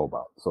already know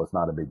about. So it's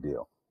not a big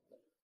deal.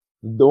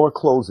 The door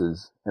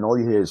closes and all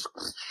you hear is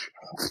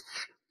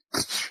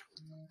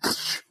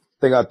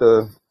they had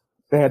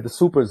the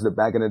supers that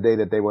back in the day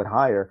that they would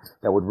hire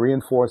that would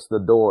reinforce the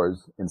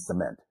doors in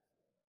cement.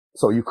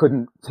 So you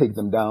couldn't take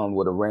them down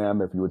with a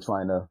ram if you were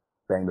trying to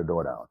bang the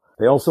door down.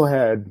 They also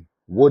had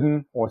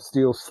wooden or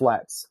steel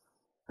slats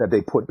that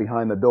they put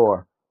behind the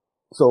door.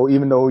 So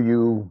even though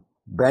you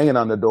bang it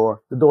on the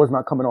door's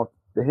not coming off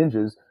the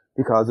hinges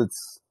because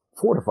it's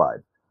fortified.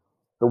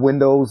 The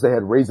windows, they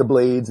had razor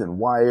blades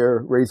and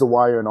razor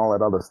wire and all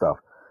that other stuff.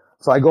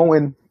 So I go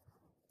in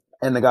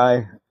and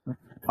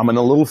I'm in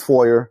a little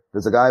foyer.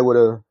 There's a guy with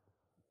a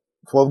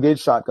 12 gauge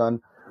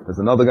shotgun. There's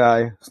another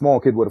guy, small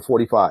kid with a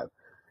 45.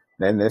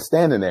 And they're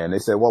standing there and they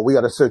said, well, we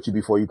got to search you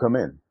before you come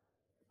in.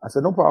 I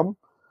said, no problem.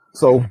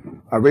 So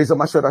I raised up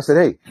my shirt. I said,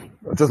 hey,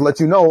 I'll just let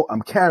you know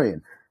I'm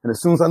carrying. And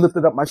as soon as I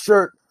lifted up my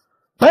shirt,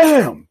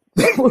 bam!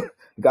 The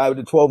guy with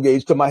the 12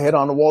 gauge to my head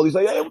on the wall. He's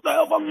like, hey, what the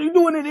hell are you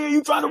doing in here?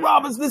 You trying to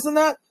rob us, this and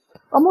that?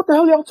 What the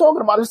hell y'all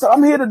talking about? He said,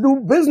 I'm here to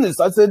do business.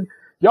 I said,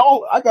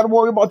 y'all, I got to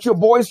worry about your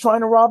boys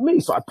trying to rob me.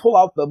 So I pull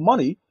out the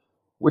money,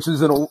 which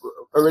is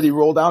already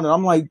rolled down. And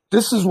I'm like,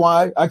 this is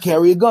why I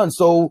carry a gun.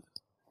 So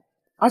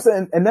I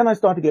said, and then I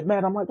start to get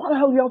mad. I'm like, why the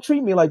hell y'all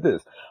treat me like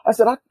this? I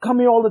said, I come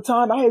here all the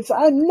time.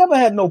 I never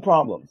had no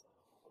problems.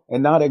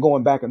 And now they're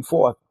going back and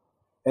forth.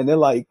 And they're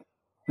like,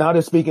 now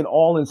they're speaking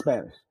all in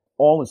Spanish.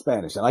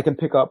 And I can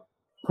pick up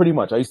pretty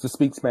much. I used to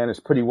speak Spanish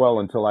pretty well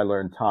until I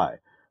learned Thai.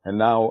 And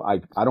now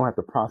I don't have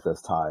to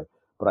process Thai,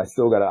 but I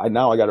still got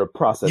to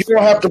process. You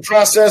don't have to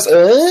process,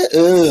 get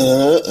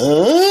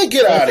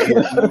out of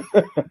here.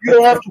 You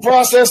don't have to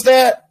process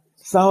that.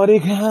 Saudi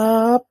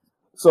Cup.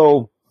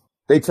 So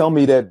they tell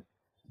me that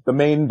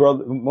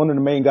one of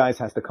the main guys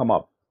has to come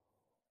up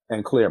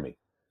and clear me.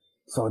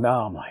 So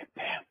now I'm like,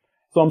 damn.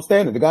 So I'm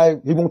standing. The guy,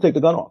 he won't take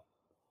the gun off.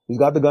 He's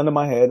got the gun in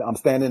my head. I'm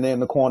standing there in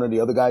the corner. The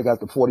other guy got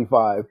the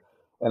 45.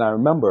 And I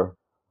remember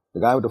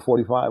the guy with the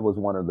 45 was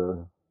one of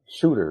the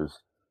shooters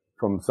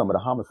from some of the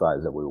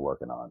homicides that we were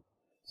working on.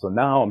 So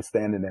now I'm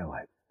standing there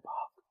like,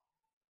 fuck.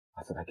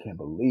 I said, I can't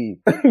believe.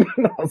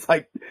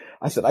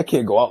 I said, I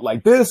can't go out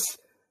like this,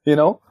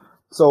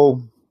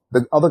 So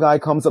the other guy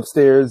comes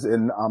upstairs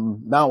and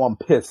now I'm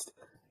pissed.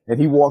 And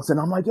he walks in.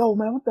 I'm like, yo,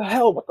 man, what the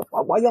hell? What the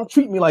fuck? Why y'all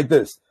treat me like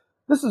this?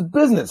 This is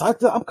business.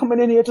 I'm coming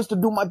in here just to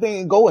do my thing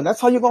and go. And that's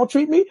how you're going to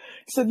treat me? He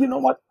said, you know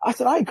what? I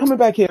said, I ain't coming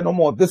back here no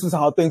more. This is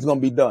how things going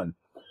to be done.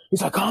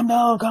 He's like, calm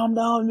down,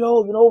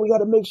 yo. We got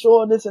to make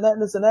sure this and that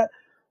and this and that.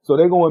 So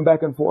they're going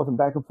back and forth and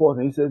back and forth.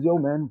 And he says, yo,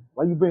 man,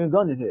 why you bring a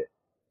gun in here?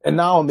 And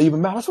now I'm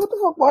even mad. I said, what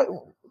the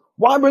fuck?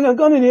 Why bring a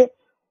gun in here?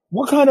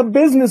 What kind of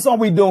business are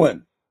we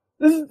doing?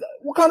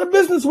 What kind of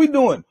business we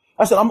doing?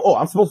 I said, I'm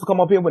supposed to come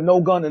up here with no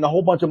gun and a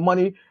whole bunch of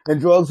money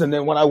and drugs. And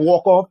then when I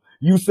walk off,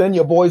 you send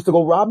your boys to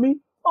go rob me?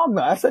 Oh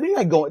no. I said,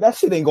 that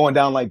shit ain't going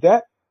down like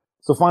that.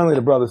 So finally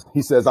the brother,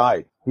 he says, all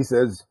right. He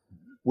says,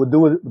 we'll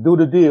do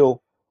the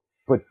deal,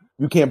 but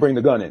you can't bring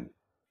the gun in.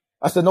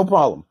 I said, no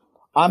problem.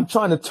 I'm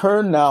trying to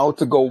turn now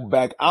to go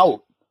back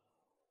out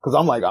because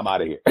I'm like, I'm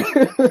out of here.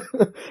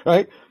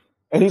 Right?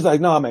 And he's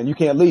like, nah, man, you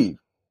can't leave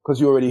because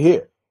you're already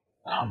here.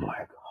 And I'm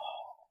like,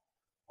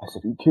 oh. I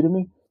said, are you kidding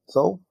me?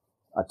 So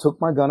I took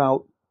my gun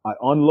out. I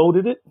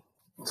unloaded it,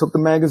 took the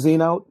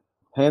magazine out,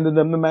 handed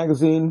them the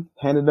magazine,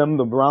 handed them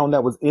the round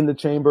that was in the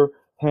chamber,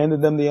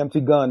 handed them the empty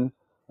gun.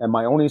 And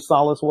my only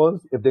solace was,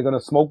 if they're going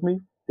to smoke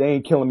me, they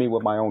ain't killing me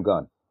with my own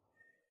gun.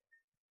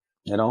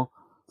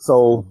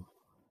 So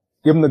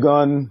give them the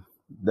gun.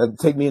 They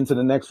take me into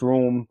the next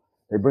room.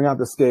 They bring out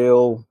the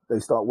scale. They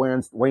start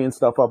weighing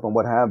stuff up and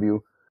what have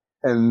you.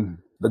 And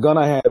the gun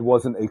I had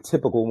wasn't a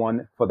typical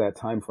one for that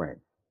time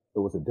frame. It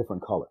was a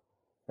different color.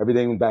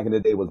 Everything back in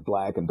the day was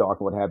black and dark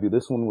and what have you.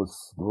 This one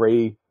was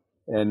gray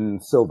and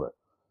silver.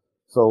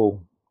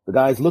 So the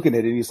guy's looking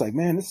at it and he's like,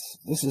 man,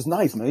 this is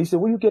nice, man. He said,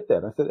 where you get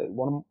that? I said, hey,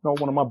 one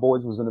of my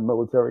boys was in the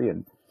military,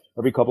 and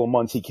every couple of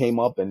months he came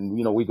up and,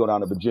 we go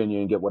down to Virginia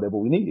and get whatever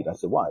we need. I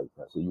said, why?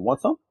 I said, you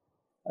want some?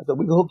 I said,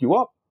 we can hook you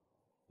up,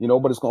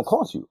 but it's going to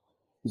cost you.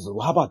 He said,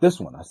 well, how about this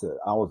one? I said,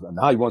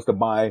 now he wants to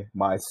buy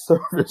my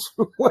service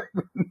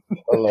weapon.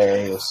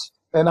 Hilarious.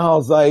 And I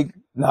was like,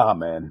 nah,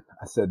 man.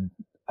 I said,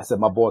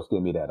 my boss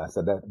gave me that. I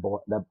said,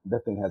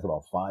 that thing has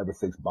about 5 or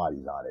 6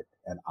 bodies on it,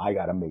 and I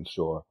got to make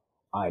sure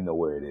I know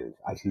where it is.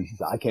 He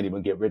said, I can't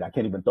even I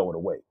can't even throw it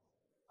away.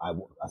 I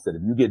said,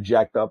 if you get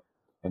jacked up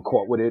and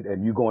caught with it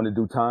and you going to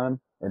do time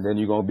and then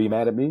you're going to be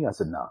mad at me, I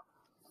said, nah.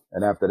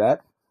 And after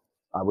that,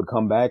 I would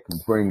come back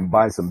and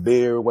buy some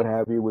beer, what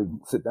have you. We'd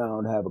sit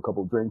down, have a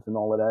couple of drinks and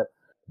all of that.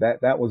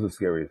 That was the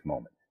scariest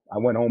moment. I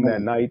went home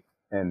that night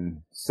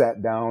and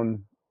sat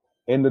down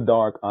in the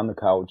dark on the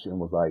couch and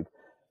was like,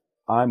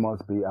 I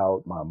must be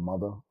out my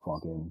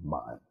motherfucking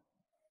mind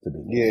to be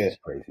doing this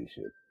crazy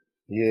shit.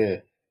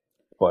 Yeah.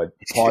 But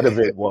part of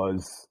it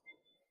was,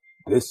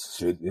 this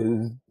shit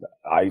is,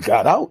 I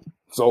got out,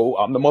 so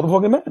I'm the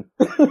motherfucking man.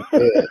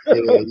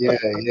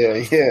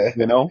 Yeah.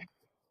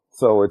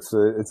 So it's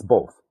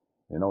both.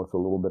 It's a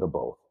little bit of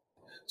both.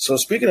 So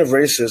speaking of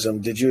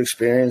racism, did you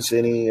experience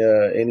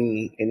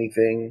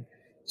anything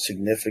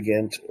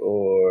significant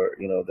or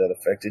that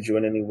affected you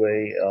in any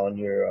way on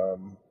your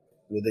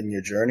within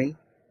your journey?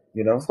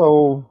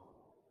 So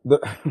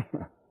the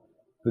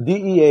the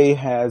DEA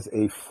has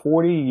a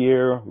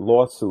 40-year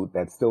lawsuit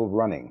that's still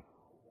running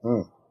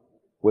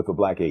with the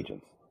black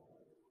agents.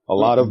 A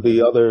lot of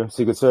the other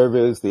Secret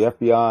Service, the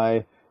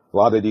FBI, a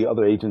lot of the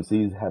other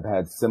agencies have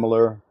had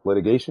similar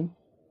litigation,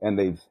 and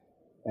they've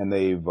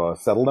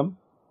settled them.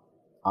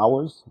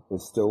 Ours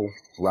is still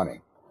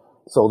running.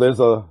 So there's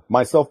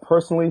myself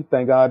personally,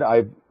 thank God,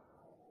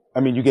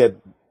 you get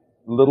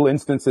little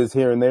instances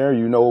here and there.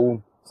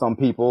 Some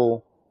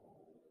people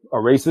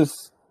are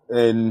racist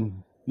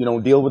and you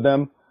don't deal with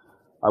them.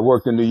 I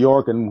worked in New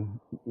York, and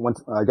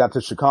once I got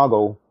to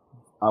Chicago,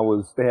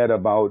 they had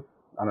about,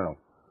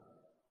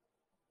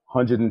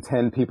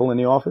 110 people in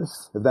the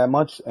office, if that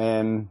much,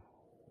 and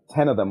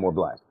 10 of them were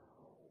black.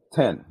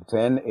 10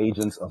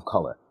 agents of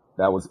color.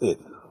 That was it.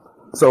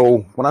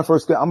 So when I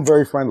first I'm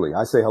very friendly.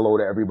 I say hello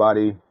to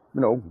everybody,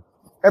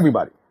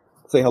 everybody.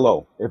 Say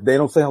hello. If they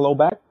don't say hello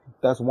back,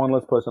 that's one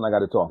less person I got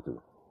to talk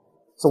to.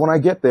 So when I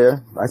get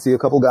there, I see a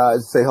couple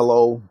guys say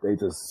hello. They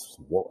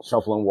just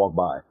shuffle and walk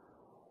by. A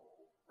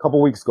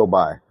couple weeks go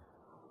by.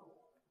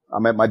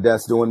 I'm at my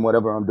desk doing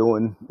whatever I'm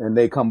doing, and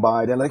they come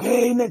by. They're like,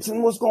 hey,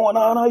 Nixon, what's going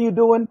on? How you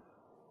doing?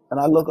 And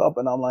I look up,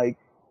 and I'm like,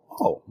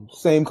 oh,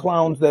 same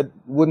clowns that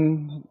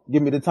wouldn't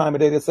give me the time of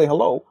day to say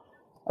hello.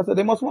 I said,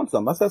 they must want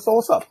something. I said, so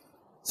what's up?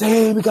 Say,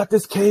 hey, we got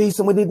this case,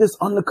 and we need this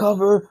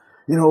undercover.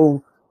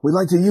 We'd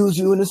like to use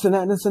you, and this and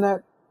that, and this and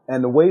that.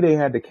 And the way they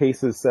had the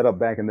cases set up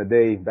back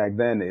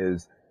then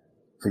is,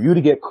 for you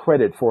to get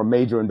credit for a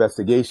major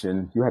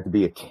investigation, you had to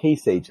be a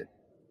case agent,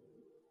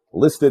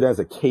 listed as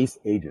a case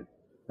agent.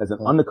 As an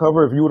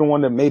undercover, if you were the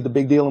one that made the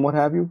big deal and what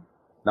have you,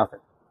 nothing.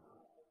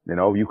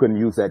 You couldn't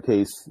use that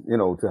case,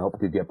 to help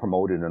you get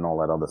promoted and all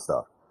that other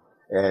stuff.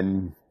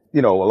 And,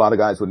 a lot of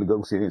guys would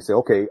negotiate and say,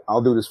 okay,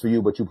 I'll do this for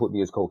you, but you put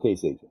me as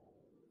co-case agent.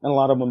 And a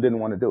lot of them didn't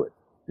want to do it,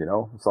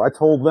 So I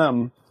told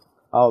them,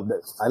 I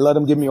let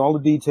them give me all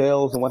the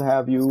details and what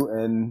have you.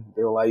 And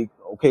they were like,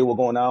 okay, we're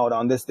going out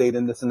on this date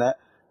and this and that.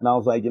 And I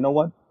was like, you know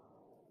what?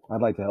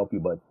 I'd like to help you,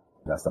 but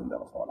that's something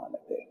else going on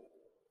that day.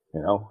 I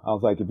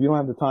was like, if you don't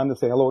have the time to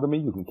say hello to me,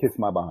 you can kiss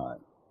my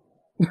behind.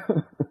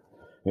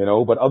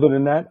 But other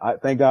than that,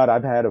 thank God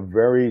I've had a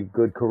very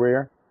good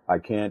career.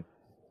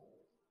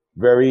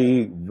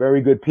 Very,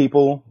 very good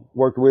people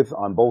worked with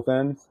on both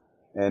ends,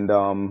 and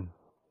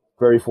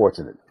very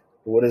fortunate.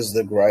 What is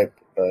the gripe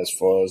as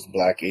far as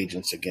black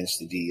agents against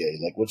the DA?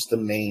 Like, what's the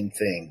main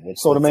thing?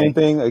 The main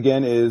thing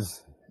again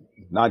is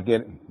not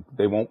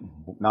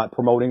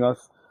promoting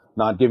us,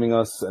 not giving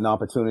us an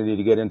opportunity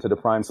to get into the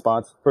prime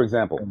spots. For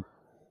example,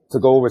 to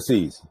go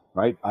overseas,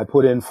 right? I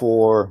put in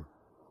for,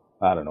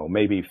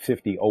 maybe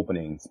 50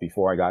 openings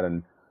before I got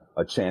a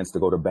chance to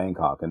go to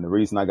Bangkok. And the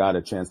reason I got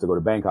a chance to go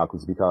to Bangkok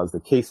was because the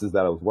cases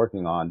that I was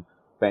working on,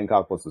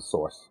 Bangkok was the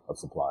source of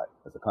supply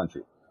as a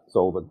country.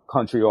 So the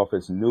country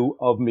office knew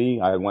of me.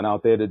 I went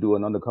out there to do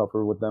an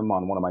undercover with them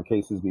on one of my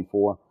cases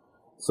before.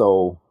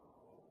 So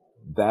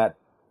that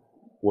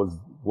was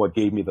what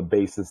gave me the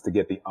basis to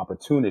get the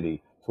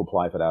opportunity to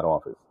apply for that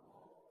office.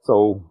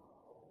 So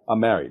I'm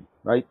married,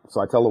 right?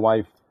 So I tell the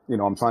wife,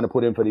 I'm trying to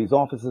put in for these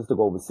offices to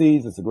go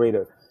overseas. It's a great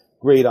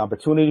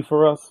opportunity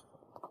for us.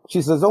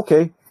 She says,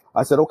 okay.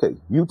 I said, okay,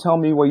 you tell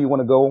me where you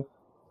want to go.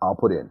 I'll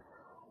put in.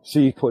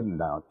 She's putting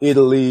down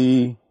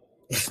Italy,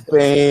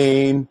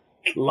 Spain,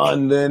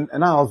 London.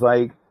 And I was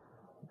like,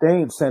 they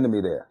ain't sending me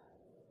there.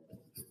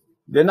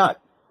 They're not.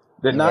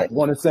 They're not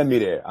going to send me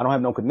there. I don't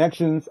have no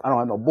connections. I don't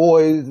have no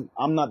boys.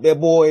 I'm not their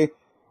boy.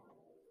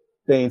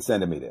 They ain't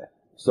sending me there.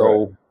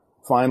 So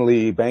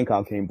finally,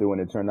 Bangkok came through,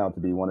 and it turned out to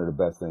be one of the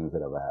best things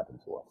that ever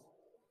happened to us.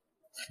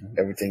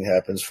 Everything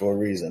happens for a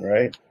reason,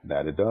 right?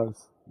 That it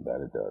does.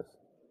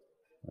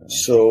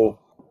 So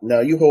now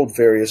you hold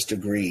various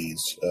degrees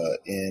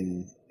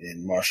in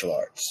martial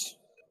arts.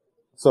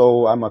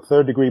 So I'm a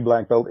third degree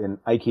black belt in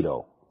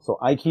Aikido. So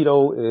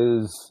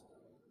Aikido is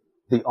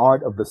the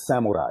art of the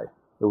samurai.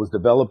 It was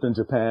developed in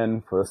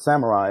Japan for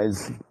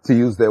samurais to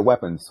use their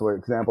weapons. For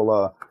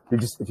example,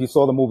 if you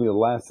saw the movie The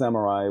Last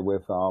Samurai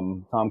with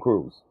Tom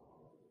Cruise,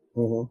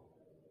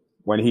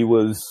 when he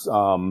was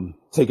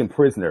taken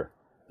prisoner,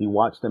 he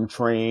watched them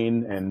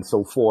train and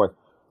so forth.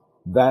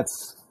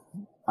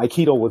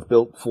 Aikido was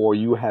built for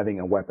you having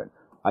a weapon.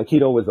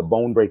 Aikido is a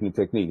bone-breaking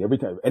technique.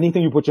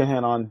 Anything you put your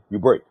hand on, you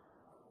break.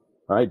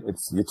 Right?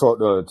 You're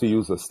taught to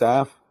use a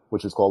staff,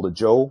 which is called a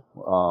jo,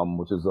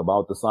 which is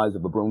about the size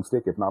of a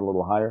broomstick, if not a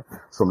little higher,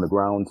 from the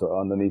ground to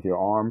underneath your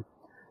arm.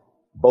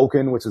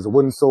 Boken, which is a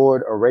wooden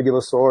sword, a regular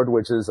sword,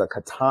 which is a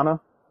katana,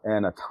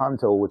 and a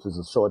tanto, which is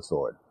a short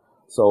sword.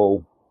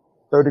 So,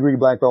 third degree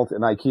black belt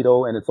in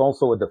Aikido, and it's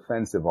also a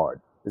defensive art.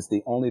 It's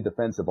the only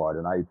defensive art,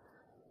 and I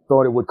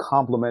thought it would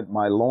complement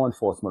my law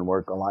enforcement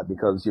work a lot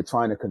because you're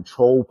trying to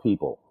control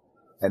people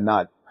and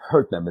not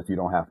hurt them if you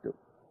don't have to.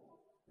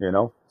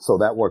 So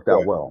that worked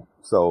out well.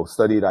 So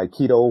studied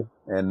Aikido,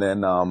 and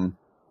then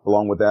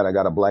along with that, I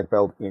got a black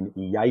belt in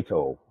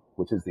Iaito,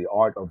 which is the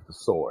art of the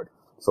sword.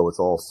 So it's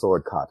all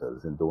sword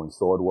katas and doing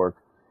sword work.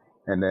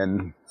 And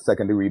then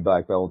second degree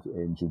black belt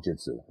in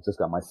Jiu-Jitsu. I just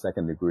got my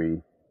second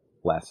degree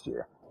last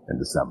year in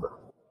December.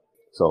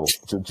 So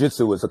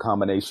Jiu-Jitsu is a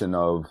combination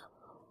of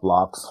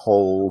blocks,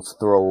 holds,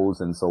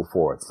 throws, and so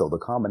forth. So the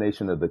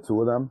combination of the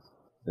two of them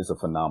is a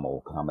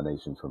phenomenal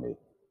combination for me.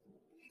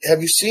 Have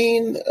you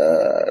seen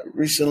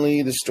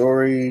recently the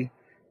story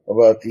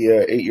about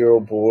the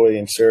 8-year-old boy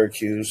in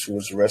Syracuse who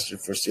was arrested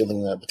for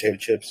stealing potato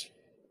chips?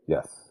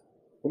 Yes.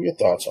 What are your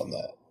thoughts on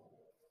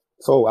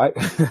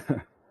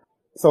that?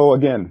 So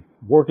again,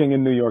 working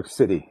in New York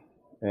City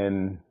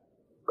and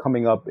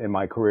coming up in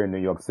my career in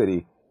New York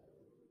City,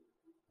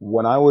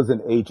 when I was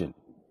an agent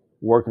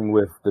working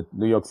with the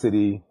New York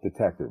City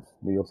detectives,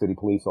 New York City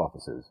police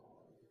officers,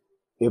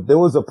 if there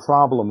was a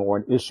problem or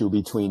an issue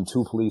between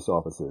two police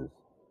officers,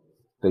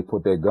 they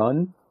put their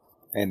gun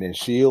and their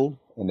shield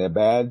and their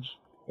badge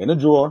in a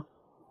drawer.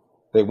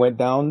 They went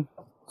down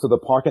to the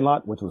parking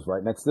lot, which was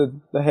right next to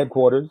the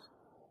headquarters.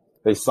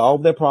 They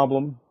solved their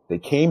problem. They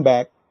came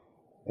back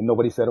and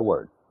nobody said a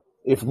word.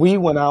 If we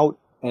went out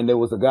and there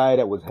was a guy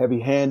that was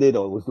heavy-handed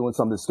or was doing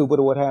something stupid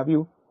or what have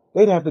you,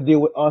 they'd have to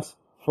deal with us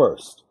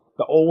first.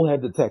 The old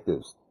head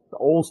detectives, the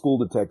old school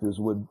detectives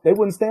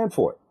wouldn't stand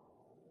for it.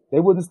 They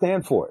wouldn't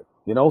stand for it.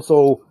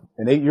 So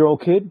an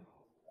 8-year-old kid,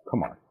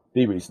 come on,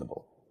 be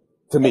reasonable.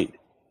 To me,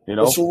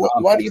 So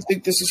why do you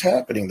think this is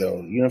happening, though?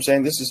 You know what I'm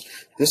saying?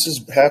 This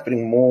is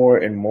happening more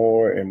and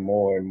more and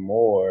more and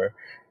more,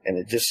 and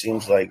it just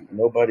seems like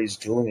nobody's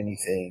doing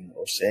anything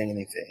or saying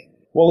anything.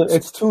 Well,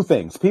 it's two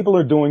things. People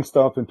are doing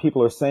stuff and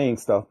people are saying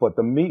stuff, but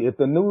the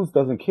news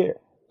doesn't care.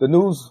 The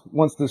news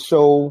wants to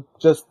show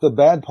just the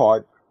bad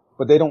part,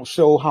 but they don't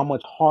show how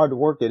much hard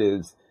work it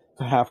is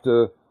to have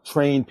to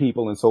train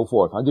people and so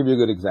forth. I'll give you a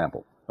good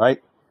example,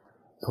 right?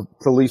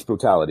 Police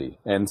brutality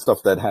and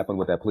stuff that happened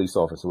with that police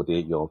officer with the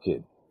 8-year-old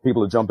kid.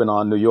 People are jumping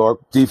on New York,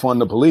 defund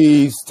the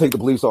police, take the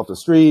police off the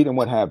street and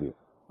what have you.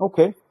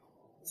 Okay.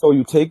 So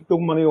you take the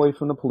money away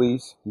from the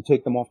police, you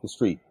take them off the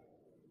street.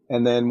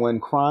 And then when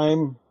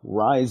crime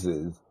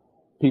rises,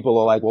 people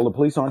are like, well, the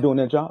police aren't doing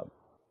their job.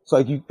 It's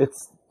like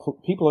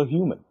people are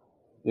human.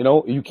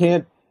 You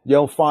can't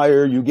yell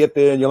fire. You get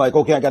there and you're like,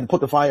 okay, I got to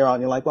put the fire out.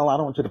 And you're like, well, I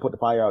don't want you to put the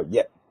fire out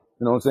yet.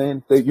 You know what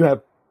I'm saying? You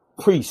have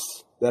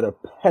priests that are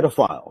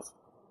pedophiles.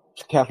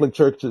 Catholic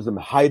churches have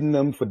been hiding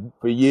them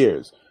for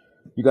years.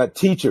 You got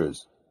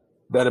teachers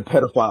that are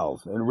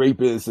pedophiles and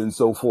rapists and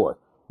so forth.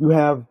 You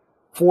have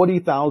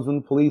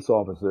 40,000 police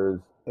officers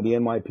in the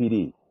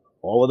NYPD.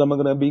 All of them are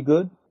going to be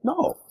good?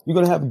 No. You're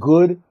going to have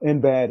good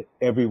and bad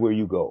everywhere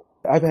you go.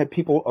 I've had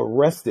people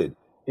arrested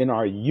in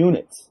our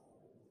units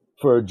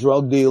for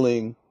drug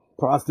dealing,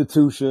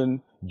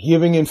 prostitution,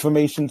 giving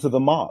information to the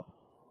mob.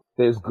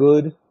 There's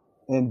good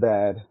and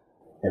bad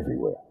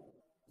everywhere.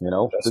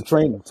 The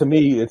training, to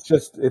me,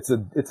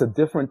 it's a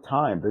different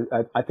time.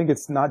 I think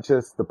it's not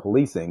just the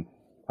policing.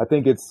 I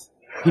think it's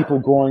people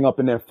growing up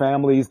in their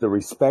families, the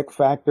respect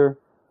factor.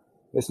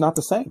 It's not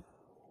the same,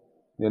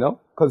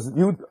 because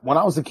when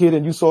I was a kid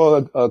and you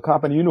saw a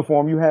cop in a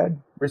uniform, you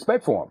had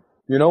respect for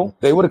them.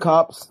 They were the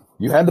cops.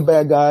 You had the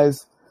bad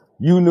guys.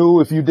 You knew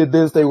if you did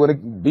this, they would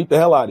have beat the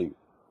hell out of you.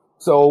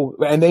 So,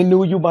 and they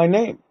knew you by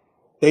name.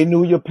 They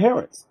knew your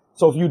parents.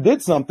 So if you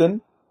did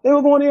something, they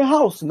were going to your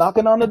house,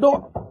 knocking on the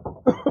door.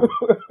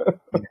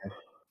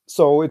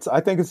 So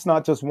I think it's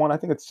not just one. I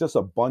think it's just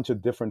a bunch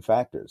of different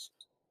factors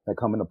that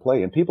come into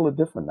play. And people are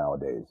different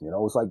nowadays.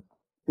 It's like,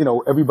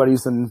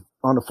 everybody's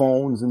on the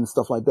phones and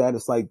stuff like that.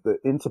 It's like the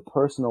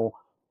interpersonal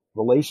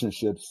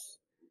relationships.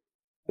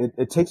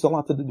 It takes a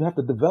lot you have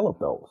to develop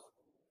those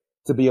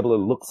to be able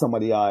to look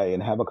somebody in the eye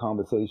and have a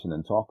conversation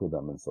and talk to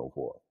them and so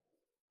forth.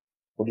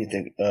 What do you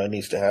think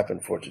needs to happen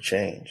for it to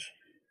change?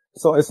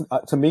 So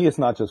to me, it's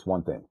not just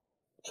one thing.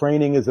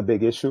 Training is a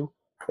big issue.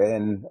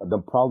 And the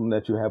problem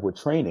that you have with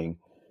training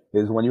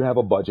is when you have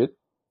a budget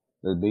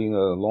being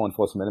a law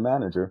enforcement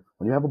manager,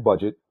 when you have a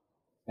budget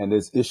and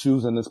there's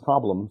issues and there's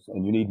problems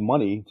and you need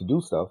money to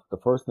do stuff, the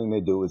first thing they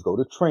do is go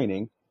to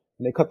training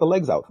and they cut the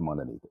legs out from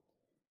underneath it.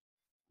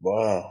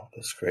 Wow,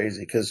 that's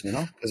crazy. Because, You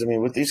know? I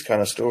mean, with these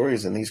kind of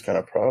stories and these kind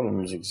of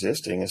problems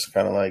existing, it's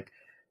kind of like,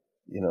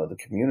 the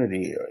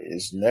community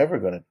is never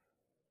going to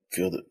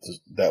feel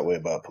that way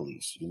about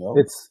police,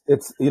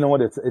 It's you know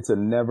what, it's a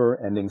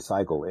never ending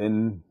cycle.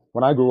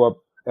 When I grew up,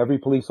 every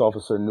police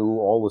officer knew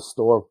all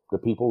the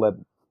people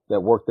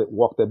that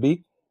walked that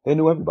beat. They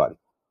knew everybody.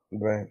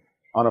 Right.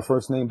 On a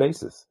first name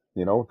basis.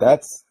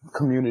 That's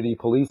community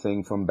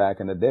policing from back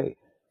in the day,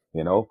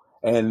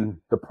 and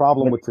the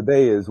problem with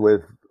today is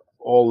with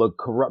all the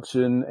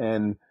corruption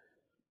and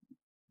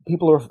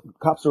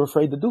cops are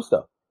afraid to do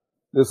stuff.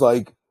 It's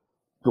like,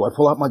 do I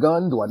pull out my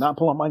gun? Do I not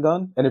pull out my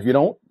gun? And if you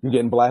don't, you're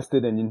getting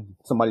blasted and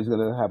somebody's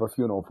going to have a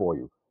funeral for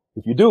you.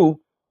 If you do,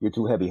 you're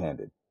too heavy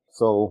handed.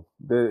 So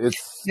but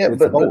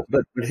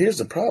here's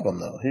the problem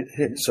though.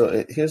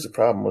 Here's the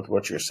problem with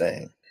what you're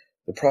saying.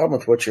 The problem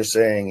with what you're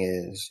saying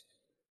is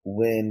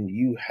when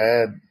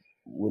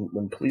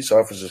police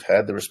officers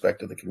had the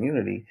respect of the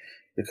community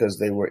because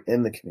they were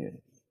in the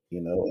community,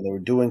 and they were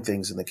doing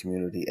things in the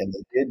community and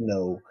they did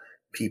know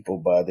people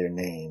by their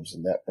names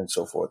and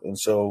so forth. And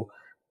so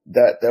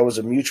that was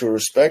a mutual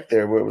respect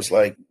there where it was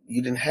like,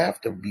 you didn't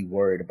have to be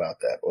worried about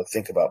that or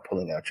think about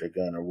pulling out your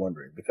gun or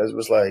wondering, because it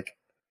was like,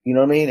 you know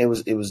what I mean? It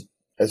was,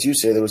 as you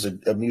say, there was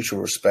a mutual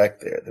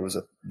respect there. There was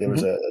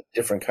a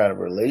different kind of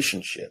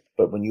relationship.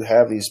 But when you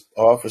have these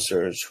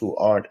officers who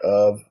aren't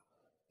of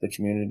the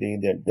community,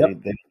 they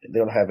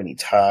don't have any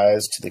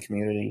ties to the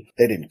community.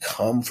 They didn't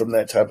come from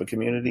that type of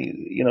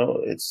community.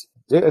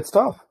 It's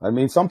tough. I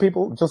mean, some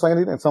people, just like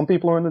anything, some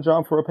people are in the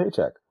job for a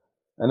paycheck.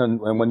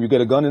 And when you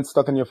get a gun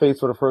stuck in your face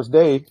for the first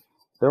day,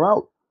 they're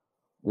out.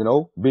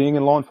 Being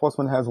in law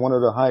enforcement has one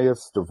of the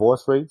highest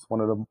divorce rates, one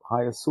of the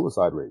highest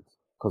suicide rates,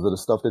 because of the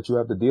stuff that you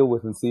have to deal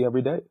with and see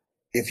every day.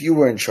 If you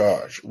were in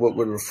charge, what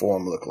would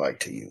reform look like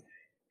to you?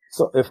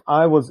 So if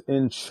I was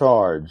in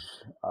charge,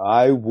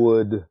 I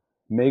would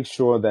make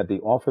sure that the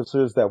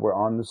officers that were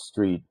on the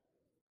street.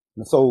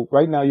 So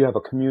right now you have a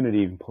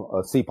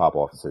CPOP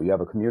officer. You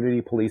have a community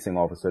policing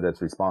officer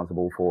that's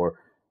responsible for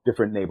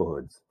different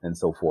neighborhoods and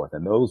so forth.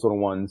 And those are the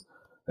ones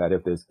that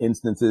if there's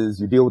instances,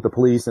 you deal with the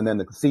police, and then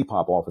the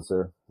CPOP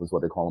officer, was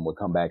what they call them, would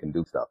come back and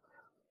do stuff.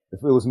 If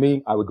it was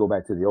me, I would go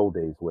back to the old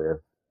days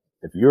where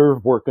if you're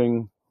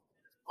working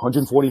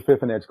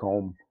 145th and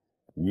Edgecombe,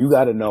 you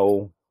got to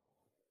know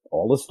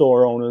all the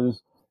store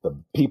owners, the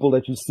people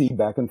that you see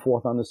back and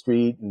forth on the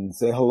street and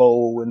say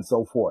hello and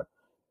so forth.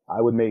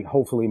 I would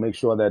hopefully make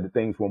sure that the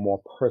things were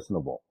more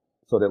personable,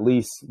 so that at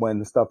least when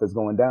the stuff is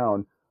going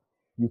down,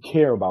 you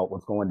care about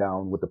what's going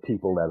down with the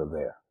people that are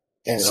there.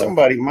 And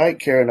somebody might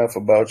care enough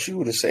about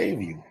you to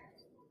save you.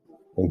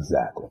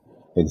 Exactly.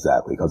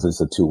 Because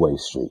it's a two-way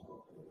street.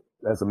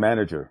 As a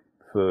manager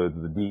for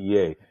the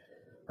DEA,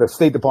 the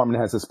State Department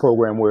has this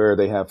program where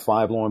they have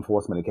 5 law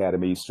enforcement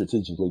academies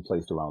strategically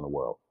placed around the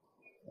world.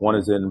 One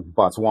is in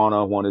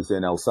Botswana, one is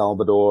in El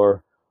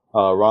Salvador,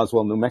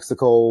 Roswell, New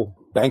Mexico,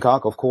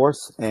 Bangkok, of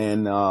course,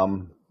 and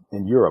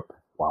in Europe.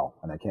 Wow,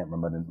 and I can't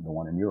remember the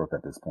one in Europe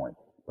at this point.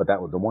 But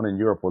the one in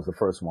Europe was the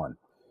first one.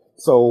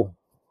 So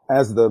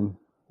as the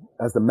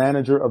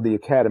manager of the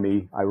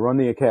academy, I run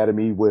the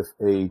academy with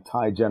a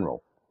Thai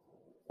general,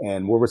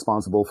 and we're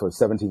responsible for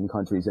 17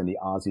 countries in the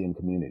ASEAN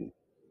community.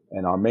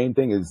 And our main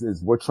thing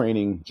is we're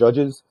training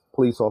judges,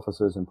 police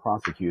officers, and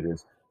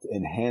prosecutors to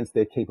enhance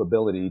their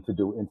capability to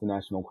do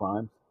international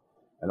crimes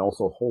and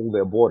also hold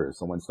their borders.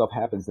 So when stuff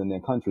happens in their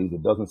countries,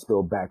 it doesn't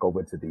spill back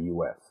over to the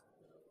U.S.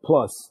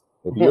 Plus,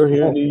 if you're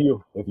here in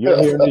New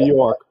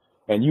York,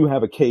 and you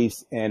have a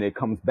case and it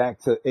comes back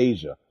to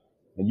Asia,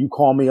 and you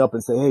call me up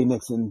and say, hey,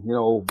 Nixon,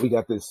 we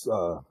got this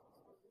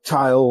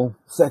child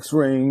sex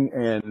ring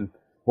and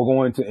we're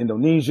going to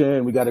Indonesia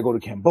and we got to go to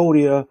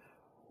Cambodia,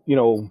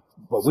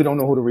 but we don't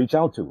know who to reach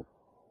out to.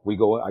 I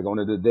go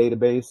into the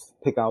database,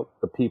 pick out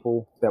the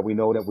people that we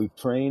know that we've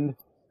trained,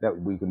 that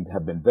we can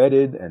have been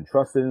vetted and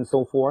trusted and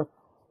so forth,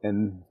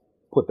 and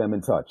put them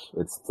in touch.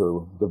 It's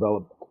to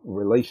develop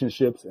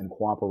relationships and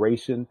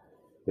cooperation.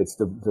 It's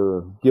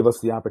to give us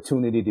the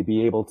opportunity to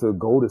be able to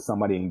go to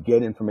somebody and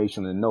get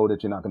information and know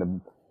that you're not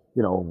going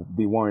to,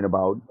 be worrying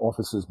about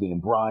officers being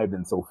bribed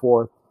and so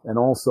forth. And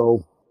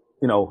also,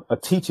 a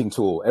teaching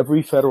tool.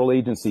 Every federal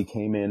agency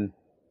came in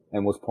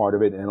and was part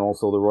of it, and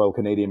also the Royal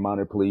Canadian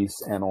Mounted Police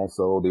and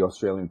also the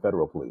Australian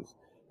Federal Police.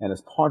 And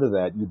as part of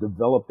that, you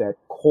develop that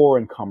core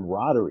and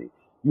camaraderie.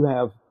 You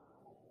have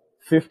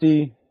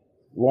 50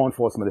 law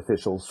enforcement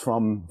officials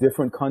from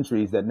different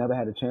countries that never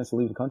had a chance to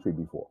leave the country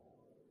before.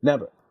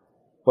 Never.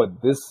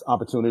 But this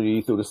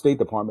opportunity through the State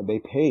Department, they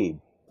paid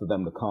for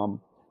them to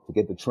come to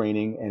get the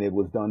training, and it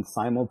was done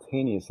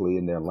simultaneously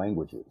in their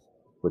languages,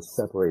 which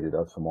separated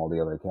us from all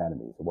the other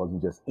academies. It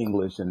wasn't just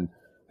English and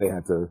they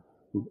had to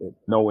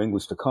know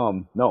English to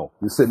come. No,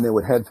 you're sitting there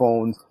with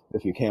headphones.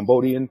 If you're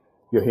Cambodian,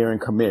 you're hearing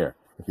Khmer.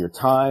 If you're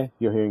Thai,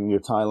 you're hearing your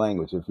Thai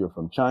language. If you're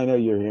from China,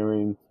 you're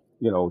hearing,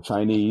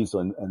 Chinese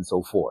and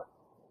so forth.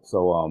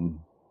 So,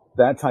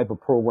 that type of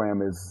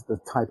program is the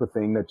type of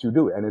thing that you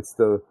do. And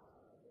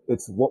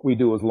it's what we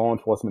do as law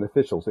enforcement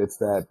officials. It's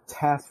that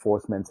task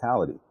force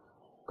mentality.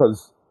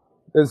 Because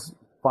there's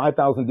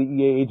 5,000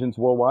 DEA agents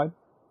worldwide.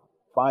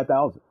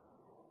 5,000.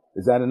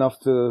 Is that enough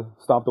to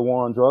stop the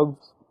war on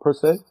drugs, per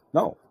se?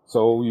 No.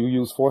 So you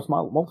use force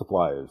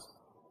multipliers,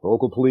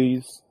 local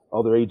police,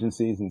 other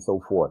agencies, and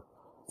so forth.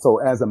 So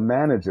as a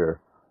manager,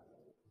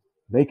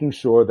 making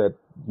sure that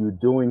you're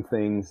doing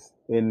things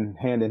in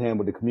hand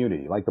with the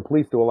community. Like the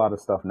police do a lot of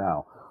stuff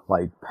now,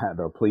 like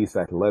the Police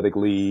Athletic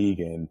League,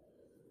 and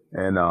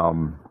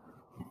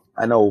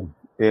I know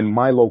in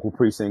my local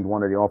precinct,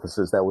 one of the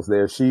officers that was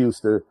there, she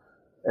used to,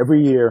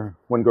 every year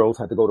when girls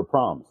had to go to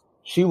proms,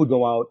 she would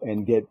go out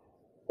and get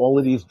all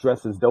of these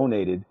dresses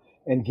donated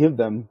and give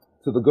them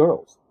to the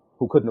girls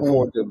who couldn't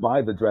afford to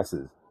buy the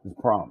dresses as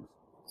proms.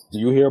 Do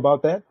you hear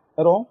about that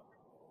at all?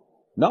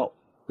 No.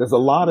 There's a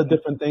lot of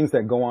different things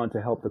that go on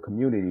to help the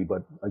community,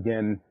 but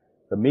again,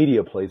 the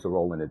media plays a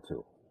role in it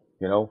too.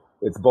 You know,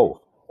 it's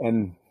both.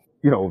 And,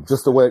 you know,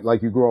 just the way,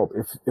 like you grow up,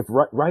 if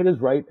right is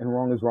right and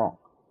wrong is wrong.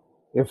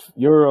 If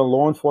you're a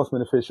law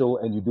enforcement official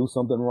and you do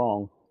something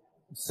wrong,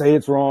 say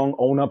it's wrong,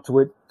 own up to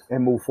it,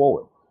 and move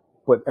forward.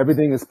 But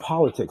everything is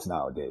politics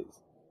nowadays.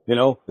 You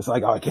know, it's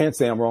like, oh, I can't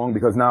say I'm wrong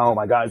because now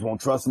my guys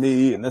won't trust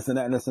me and this and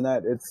that and this and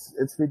that.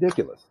 It's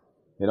ridiculous,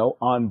 you know,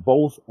 on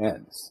both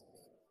ends.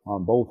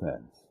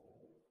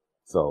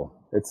 So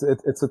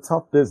it's a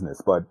tough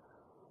business, but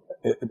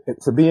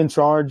to be in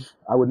charge,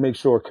 I would make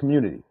sure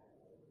community,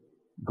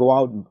 go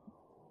out and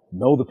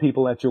know the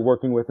people that you're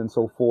working with and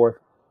so forth.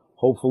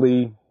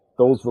 Hopefully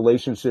those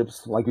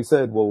relationships, like you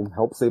said, will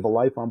help save a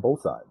life on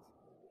both sides.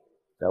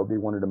 That would be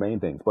one of the main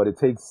things, but it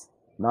takes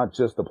not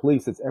just the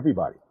police, it's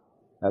everybody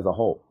as a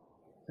whole.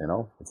 You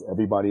know, it's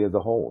everybody as a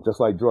whole, just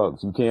like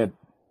drugs. You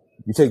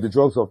take the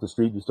drugs off the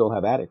street, you still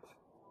have addicts.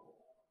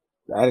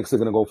 The addicts are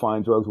going to go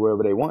find drugs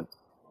wherever they want.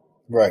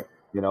 Right.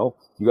 You know,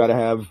 you got to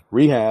have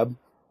rehab.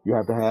 You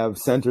have to have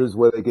centers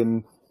where they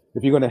can,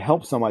 if you're going to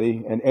help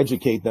somebody and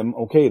educate them,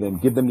 okay, then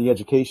give them the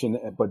education,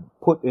 but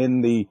put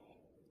in the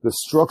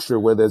structure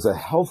where there's a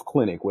health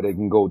clinic where they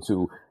can go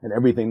to and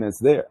everything that's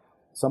there.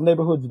 Some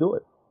neighborhoods do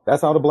it.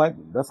 That's how the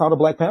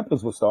Black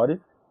Panthers were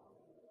started.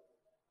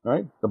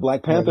 Right? The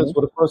Black Panthers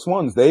were the first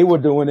ones. They were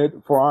doing it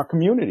for our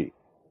community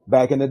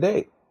back in the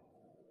day.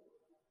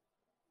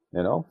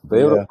 You know,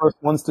 they were the first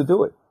ones to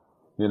do it,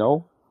 you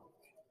know?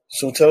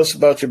 So tell us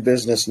about your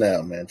business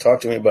now, man.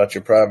 Talk to me about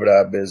your private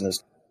eye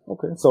business.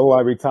 Okay. So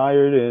I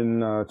retired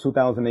in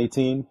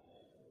 2018.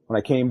 When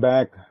I came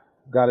back,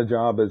 got a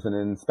job as an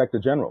inspector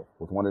general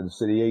with one of the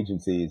city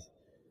agencies,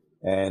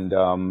 and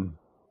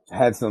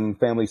had some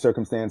family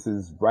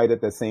circumstances right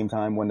at the same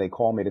time when they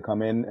called me to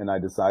come in, and I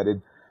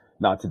decided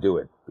not to do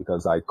it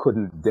because I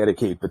couldn't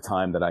dedicate the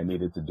time that I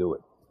needed to do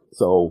it.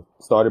 So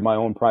started my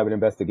own private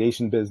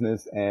investigation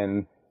business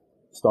and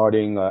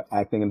starting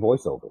acting and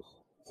voiceovers.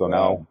 So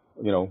now,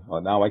 you know,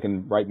 now I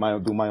can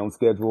do my own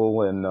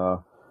schedule and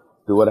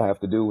do what I have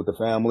to do with the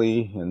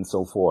family and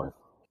so forth.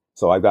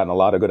 So I've gotten a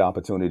lot of good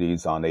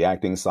opportunities on the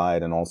acting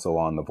side and also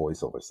on the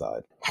voiceover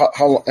side.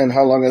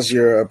 How long has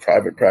your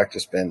private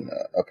practice been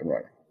up and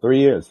running? 3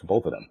 years,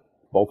 both of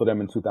them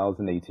in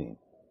 2018.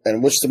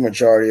 And what's the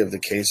majority of the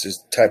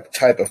cases,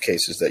 type of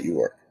cases that you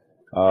work?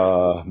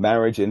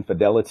 Marriage,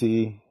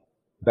 infidelity,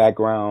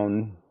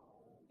 background,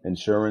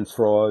 insurance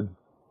fraud.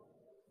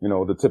 You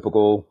know, the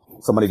typical,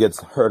 somebody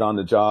gets hurt on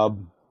the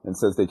job and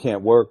says they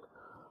can't work,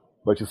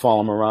 but you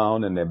follow them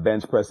around and they're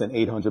bench pressing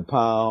 800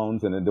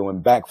 pounds and they're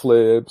doing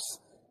backflips,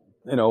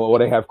 you know, or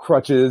they have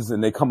crutches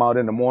and they come out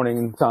in the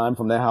morning time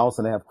from their house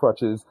and they have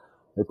crutches.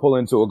 They pull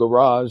into a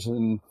garage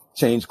and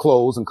change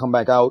clothes and come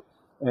back out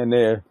and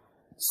they're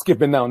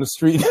skipping down the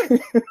street.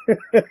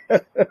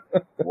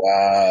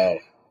 Wow.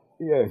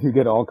 Yeah, you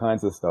get all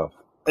kinds of stuff.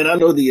 And I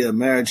know the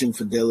marriage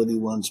infidelity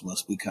ones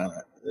must be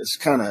it's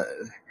kind of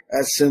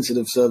a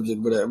sensitive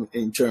subject, but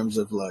in terms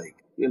of like,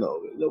 you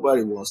know,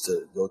 nobody wants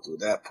to go through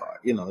that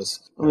part. You know,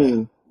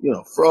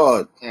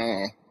 fraud.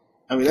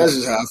 I mean, that's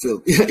just how I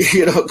feel,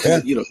 you know,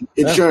 because, you know,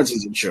 insurance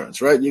is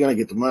insurance, right? You're going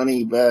to get the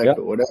money back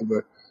or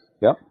whatever.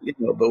 Yeah. You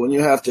know, but when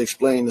you have to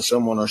explain to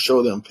someone or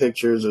show them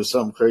pictures or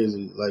something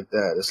crazy like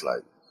that, it's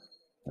like.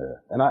 Yeah.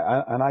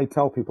 And I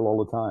tell people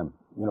all the time,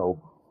 you know,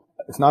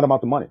 it's not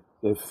about the money.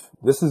 If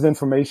this is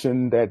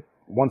information that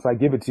once I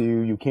give it to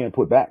you, you can't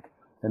put back.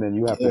 And then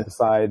you have to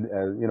decide,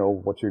 you know,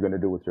 what you're going to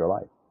do with your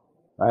life.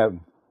 I have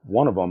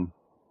one of them.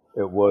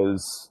 It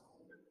was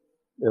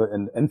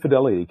an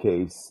infidelity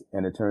case,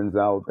 and it turns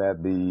out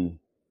that the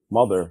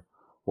mother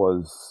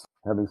was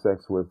having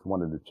sex with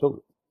one of the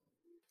children.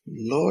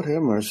 Lord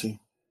have mercy.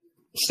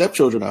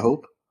 Stepchildren, I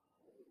hope.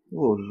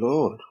 Oh,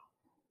 Lord.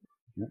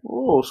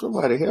 Oh,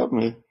 somebody help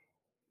me.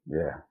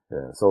 Yeah.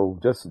 So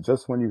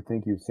just when you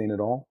think you've seen it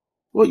all.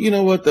 Well, you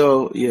know what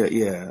though?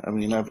 Yeah. I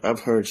mean, I've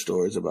heard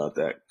stories about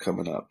that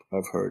coming up.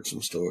 I've heard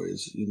some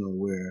stories, you know,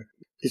 where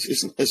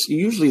it's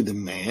usually the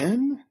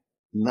man,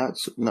 not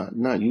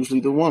usually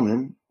the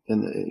woman in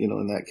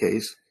that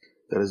case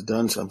that has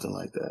done something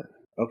like that.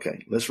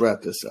 Okay, let's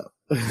wrap this up.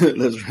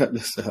 Let's wrap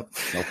this up.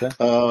 Okay.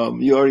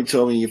 You already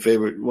told me your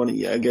favorite one.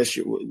 I guess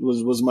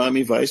was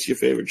Miami Vice your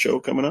favorite show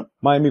coming up?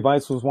 Miami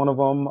Vice was one of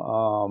them.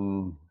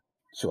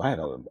 I had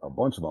a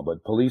bunch of them,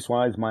 but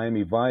police-wise,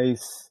 Miami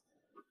Vice,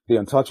 The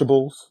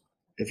Untouchables.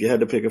 If you had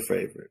to pick a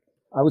favorite,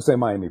 I would say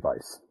Miami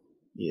Vice.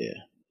 Yeah.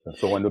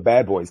 So when the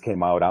Bad Boys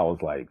came out, I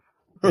was like,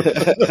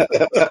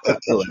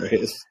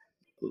 hilarious.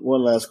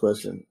 One last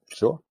question.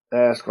 Sure. I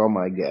ask all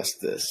my guests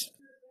this,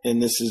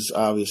 and this is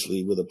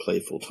obviously with a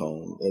playful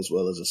tone as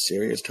well as a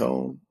serious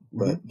tone,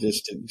 but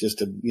just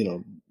to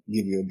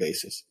give you a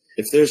basis.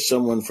 If there's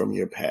someone from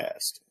your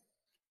past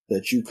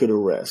that you could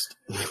arrest,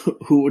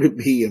 who would it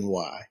be and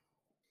why?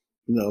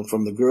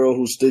 From the girl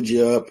who stood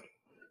you up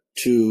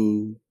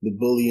to the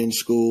bully in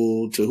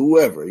school to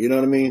whoever, you know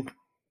what I mean?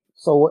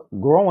 So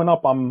growing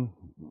up, I'm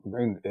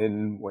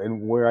in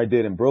where I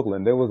did in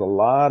Brooklyn. There was a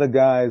lot of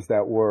guys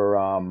that were.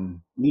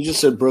 You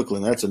just said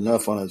Brooklyn. That's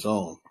enough on its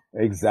own.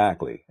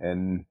 Exactly,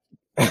 and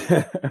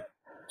I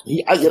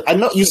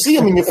know you see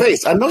him in your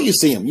face. I know you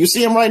see him. You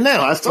see him right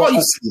now. I saw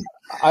you see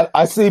him.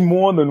 I see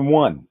more than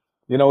one.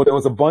 There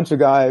was a bunch of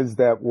guys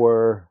that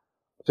were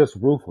just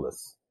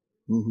ruthless.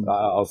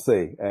 I'll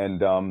say,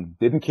 and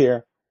didn't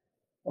care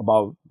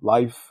about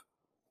life,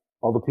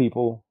 other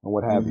people, and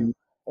what have you.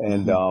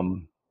 And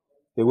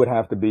it would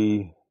have to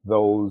be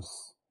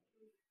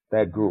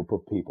that group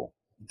of people.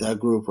 That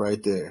group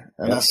right there.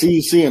 And I see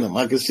you seeing them.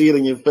 I can see it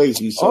in your face.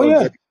 You saw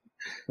it.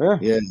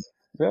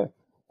 Yeah.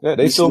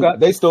 They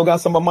still got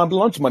some of my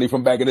lunch money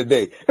from back in the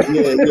day. Yeah.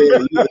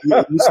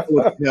 You see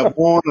what they have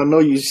on. I know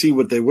you see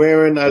what they're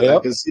wearing. I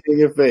can see it in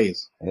your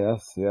face.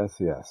 Yes.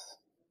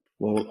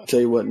 Well, I'll tell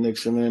you what,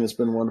 Nixon, man, it's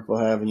been wonderful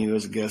having you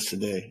as a guest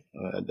today.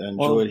 I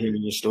enjoyed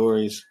hearing your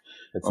stories.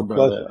 It's a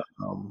pleasure.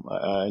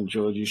 I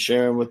enjoyed you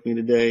sharing with me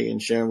today and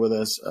sharing with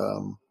us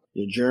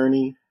your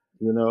journey.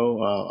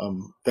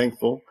 I'm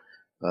thankful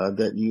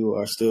that you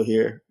are still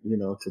here,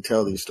 to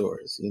tell these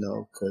stories,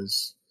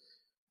 because,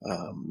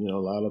 a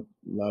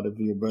lot of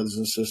your brothers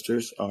and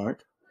sisters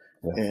aren't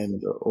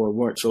or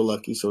weren't so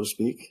lucky, so to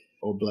speak,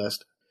 or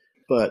blessed.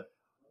 But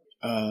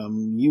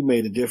you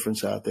made a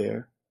difference out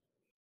there,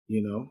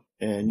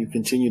 and you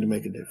continue to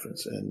make a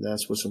difference. And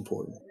that's what's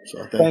important.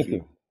 So thank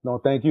you. No,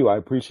 thank you. I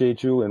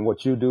appreciate you and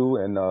what you do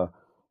and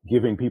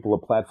giving people a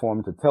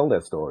platform to tell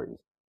their stories,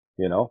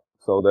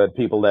 so that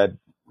people that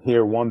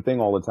hear one thing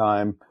all the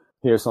time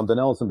hear something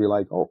else and be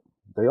like, oh,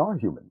 they are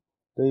human.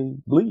 They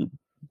bleed.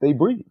 They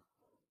breathe,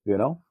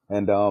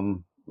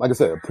 And like I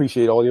said,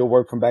 appreciate all your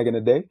work from back in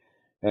the day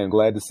and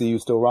glad to see you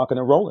still rocking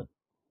and rolling.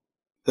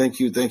 Thank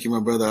you, my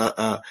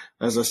brother.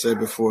 As I said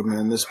before,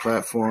 man, this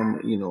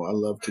platform, I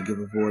love to give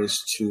a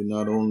voice to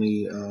not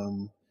only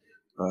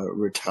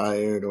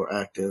retired or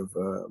active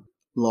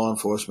law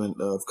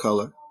enforcement of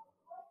color,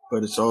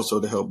 but it's also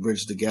to help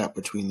bridge the gap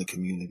between the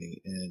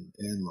community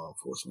and law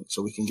enforcement,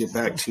 so we can get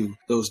back to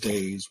those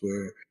days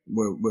where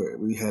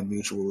we had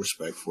mutual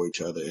respect for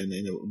each other, and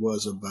it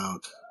was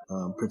about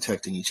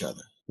protecting each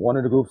other. One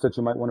of the groups that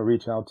you might want to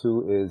reach out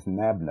to is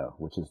NABNA,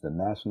 which is the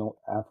National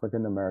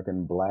African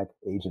American Black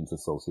Agents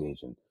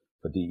Association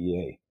for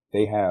DEA.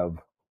 They have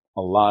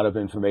a lot of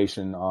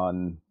information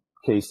on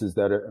cases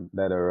that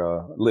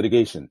are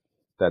litigation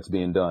that's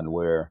being done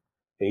where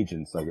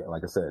agents,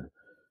 like I said,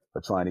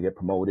 are trying to get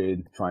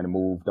promoted, trying to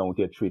move, don't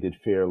get treated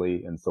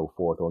fairly and so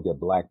forth, or get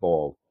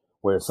blackballed,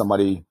 where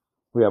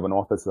we have an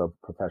Office of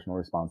Professional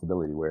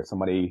Responsibility where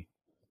somebody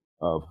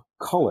of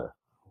color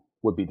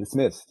would be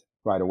dismissed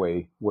right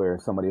away, where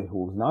somebody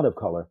who's not of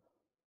color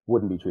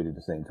wouldn't be treated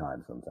the same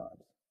time sometimes.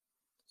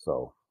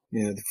 So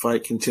yeah, the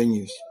fight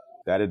continues.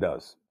 That it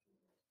does.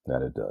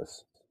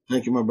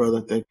 Thank you, my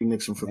brother. Thank you,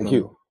 Nixon, for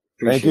coming.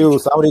 Thank you.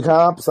 Saudi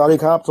Cop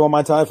to all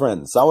my Thai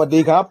friends.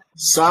 Sawadee Cop.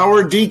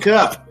 Sawadee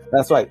Cop.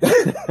 That's right.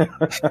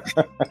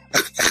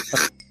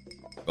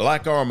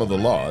 Black Arm of the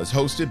Law is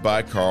hosted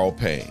by Carl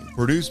Payne.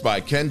 Produced by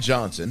Ken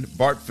Johnson,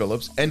 Bart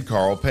Phillips, and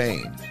Carl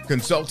Payne.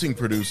 Consulting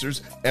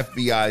producers,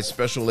 FBI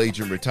Special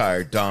Agent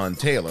Retired Don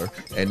Taylor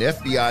and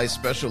FBI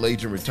Special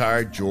Agent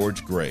Retired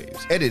George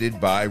Graves. Edited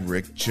by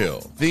Rick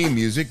Chill. Theme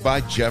music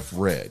by Jeff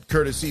Redd,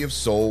 courtesy of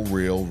Soul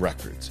Real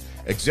Records.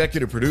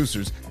 Executive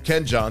producers,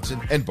 Ken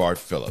Johnson and Bart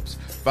Phillips.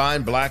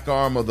 Find Black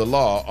Arm of the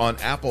Law on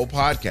Apple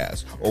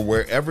Podcasts or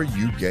wherever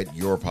you get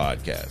your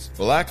podcasts.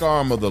 Black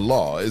Arm of the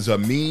Law is a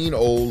Mean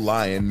Old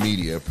Lion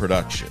Media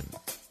production.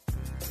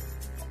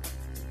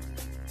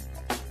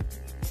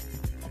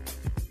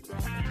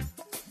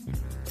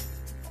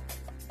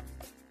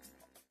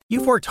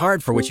 You've worked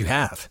hard for what you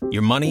have.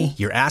 Your money,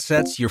 your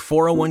assets, your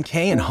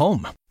 401k, and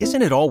home.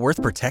 Isn't it all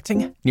worth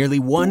protecting? Nearly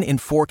 1 in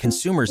 4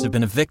 consumers have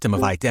been a victim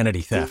of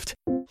identity theft.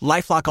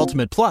 LifeLock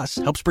Ultimate Plus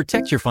helps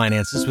protect your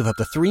finances with up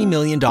to $3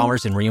 million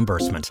in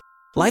reimbursement.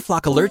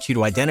 LifeLock alerts you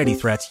to identity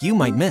threats you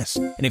might miss.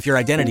 And if your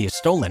identity is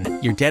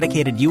stolen, your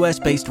dedicated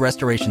U.S.-based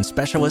restoration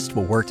specialist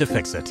will work to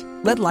fix it.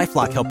 Let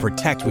LifeLock help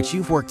protect what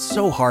you've worked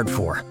so hard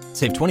for.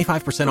 Save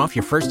 25% off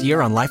your first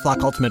year on LifeLock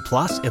Ultimate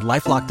Plus at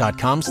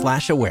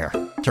LifeLock.com/aware.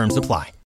 Terms apply.